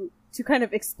to kind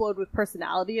of explode with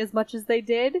personality as much as they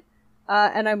did,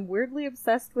 and I'm weirdly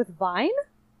obsessed with Vine.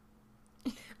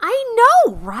 I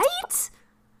know, right?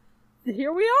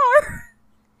 Here we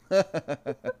are.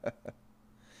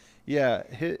 Yeah,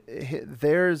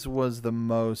 theirs was the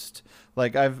most,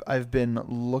 like, I've been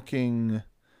looking,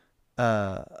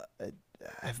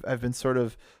 I've been sort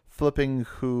of flipping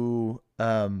who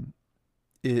I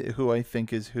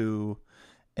think is who,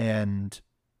 and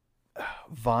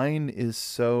Vine is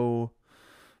so,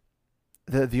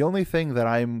 the only thing that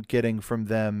I'm getting from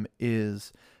them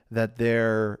is that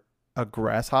they're a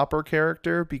Grasshopper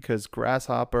character, because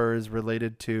Grasshopper is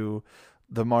related to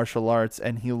the martial arts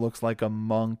and he looks like a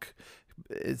monk.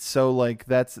 So like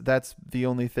that's the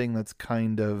only thing that's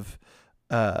kind of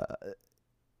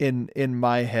in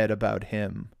my head about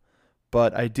him.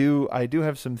 But I do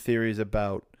have some theories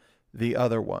about the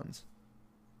other ones.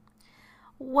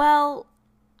 Well,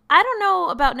 I don't know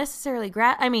about necessarily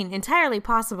entirely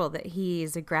possible that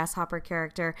he's a Grasshopper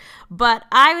character, but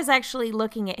I was actually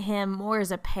looking at him more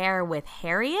as a pair with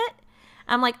Harriet.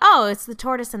 I'm like, oh, it's the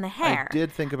tortoise and the hare. I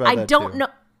did think about that too.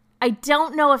 I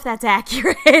don't know if that's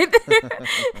accurate.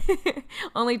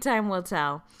 Only time will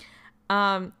tell.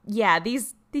 Yeah,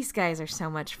 these guys are so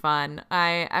much fun.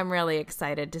 I'm really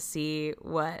excited to see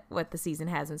what the season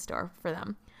has in store for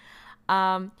them.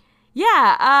 Okay.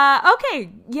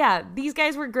 Yeah, these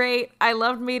guys were great. I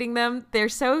loved meeting them. They're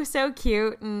so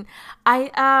cute. And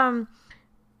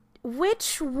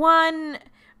which one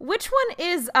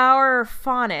is our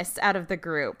faunest out of the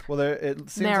group? Well, it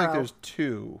seems Marrow. like there's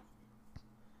two.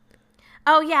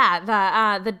 Oh yeah,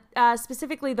 the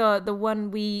specifically the one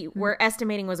we were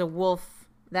estimating was a wolf.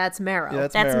 That's Marrow. Yeah,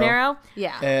 That's Marrow.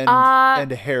 Yeah.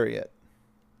 And Harriet.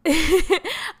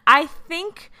 I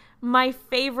think my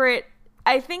favorite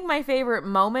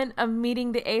moment of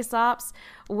meeting the Aesops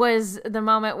was the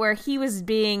moment where he was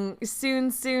being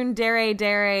soon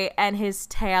dere and his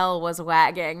tail was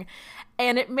wagging.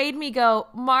 And it made me go,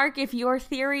 Mark, if your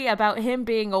theory about him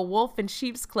being a wolf in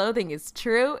sheep's clothing is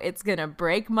true, it's gonna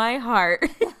break my heart.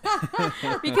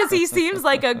 Because he seems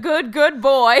like a good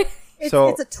boy.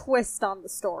 It's a twist on the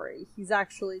story. He's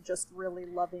actually just really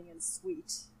loving and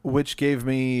sweet. Which gave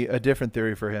me a different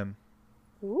theory for him.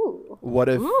 Ooh. What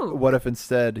if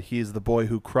instead he's the boy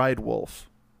who cried wolf?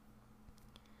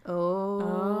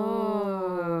 Oh.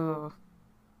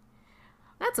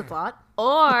 That's a thought.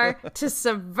 Or, to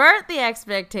subvert the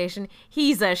expectation,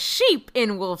 he's a sheep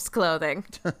in wolf's clothing.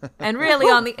 And really,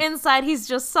 on the inside, he's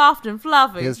just soft and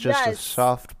fluffy. He's just a Yes.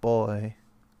 soft boy.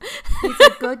 He's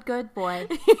a good boy.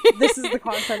 This is the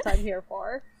content I'm here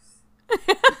for.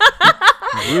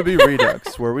 Ruby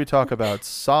Redux, where we talk about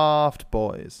soft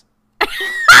boys.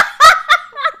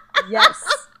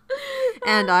 Yes.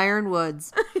 And Iron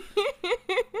Woods.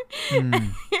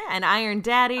 And Iron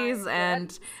Daddies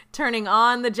and turning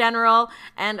on the General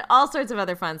and all sorts of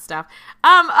other fun stuff.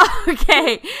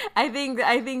 Okay. I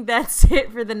think that's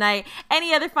it for the night.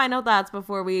 Any other final thoughts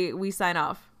before we sign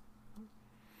off?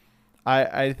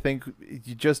 I think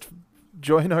you just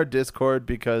join our Discord,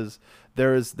 because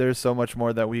there's so much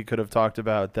more that we could have talked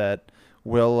about that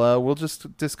we'll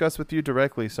just discuss with you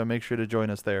directly. So make sure to join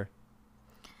us there.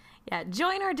 Yeah,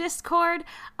 join our Discord.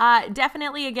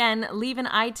 Definitely, again, leave an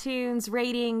iTunes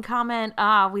rating, comment.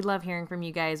 We love hearing from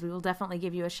you guys. We will definitely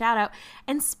give you a shout out.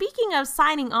 And speaking of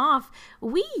signing off,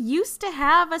 we used to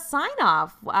have a sign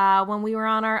off when we were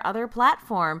on our other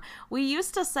platform. We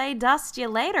used to say "dust you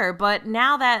later," but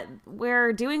now that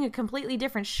we're doing a completely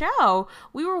different show,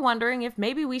 we were wondering if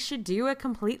maybe we should do a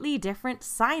completely different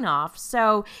sign off.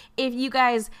 So if you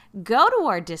guys go to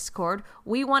our Discord,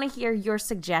 we want to hear your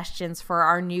suggestions for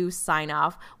our new sign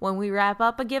off when we wrap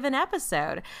up a given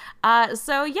episode.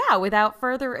 So yeah, without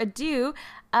further ado,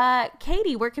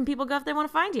 Katie, where can people go if they want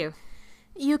to find you?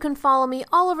 You can follow me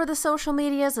all over the social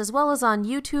medias, as well as on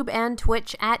YouTube and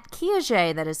Twitch at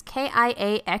Kiaxet. That is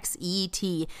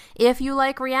Kiaxet. If you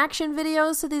like reaction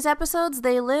videos to these episodes,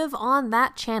 they live on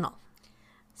that channel.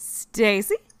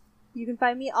 Stacy? You can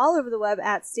find me all over the web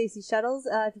at Stacy Shuttles.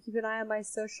 If you keep an eye on my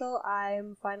social,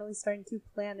 I'm finally starting to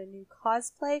plan a new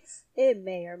cosplay. It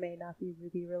may or may not be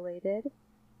Ruby related.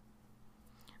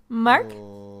 Mark?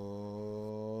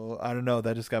 Oh, I don't know.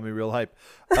 That just got me real hype.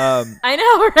 I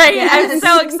know, right? I'm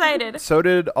so excited. So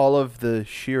did all of the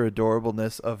sheer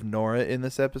adorableness of Nora in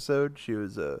this episode. She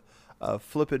was a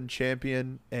flippin'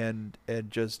 champion and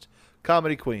just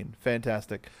comedy queen.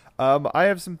 Fantastic. I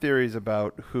have some theories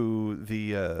about who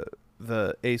the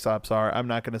Aesops are. I'm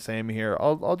not going to say them here.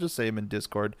 I'll just say them in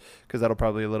Discord, because that'll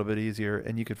probably be a little bit easier.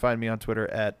 And you can find me on Twitter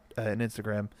and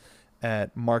Instagram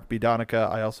at Mark B. Donica.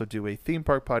 I also do a theme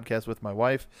park podcast with my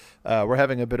wife. We're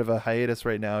having a bit of a hiatus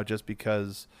right now just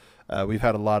because we've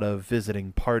had a lot of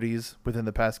visiting parties within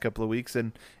the past couple of weeks,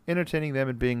 and entertaining them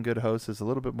and being good hosts is a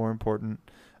little bit more important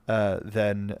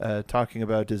than talking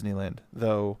about Disneyland,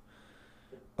 though.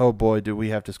 Oh boy, do we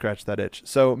have to scratch that itch.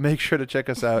 So make sure to check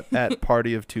us out at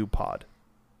Party of Two Pod.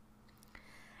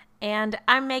 And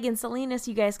I'm Megan Salinas.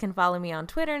 You guys can follow me on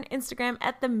Twitter and Instagram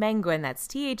at The Menguin. That's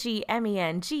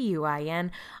TheMenguin.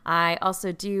 I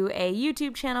also do a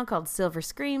YouTube channel called Silver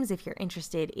Screams if you're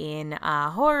interested in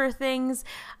horror things.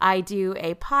 I do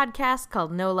a podcast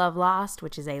called No Love Lost,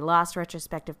 which is a Lost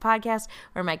retrospective podcast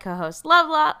where my co-host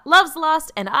loves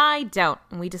Lost and I don't,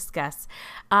 and we discuss.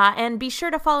 And be sure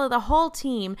to follow the whole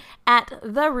team at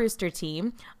The Rooster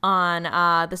Team on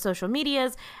the social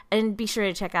medias, and be sure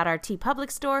to check out our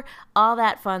TeePublic store, all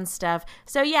that fun stuff.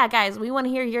 So yeah, guys, we want to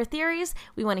hear your theories.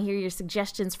 We want to hear your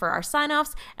suggestions for our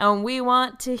sign-offs, and we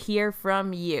want to hear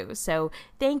from you. So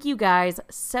thank you guys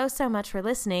so much for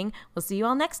listening. We'll see you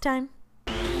all next time.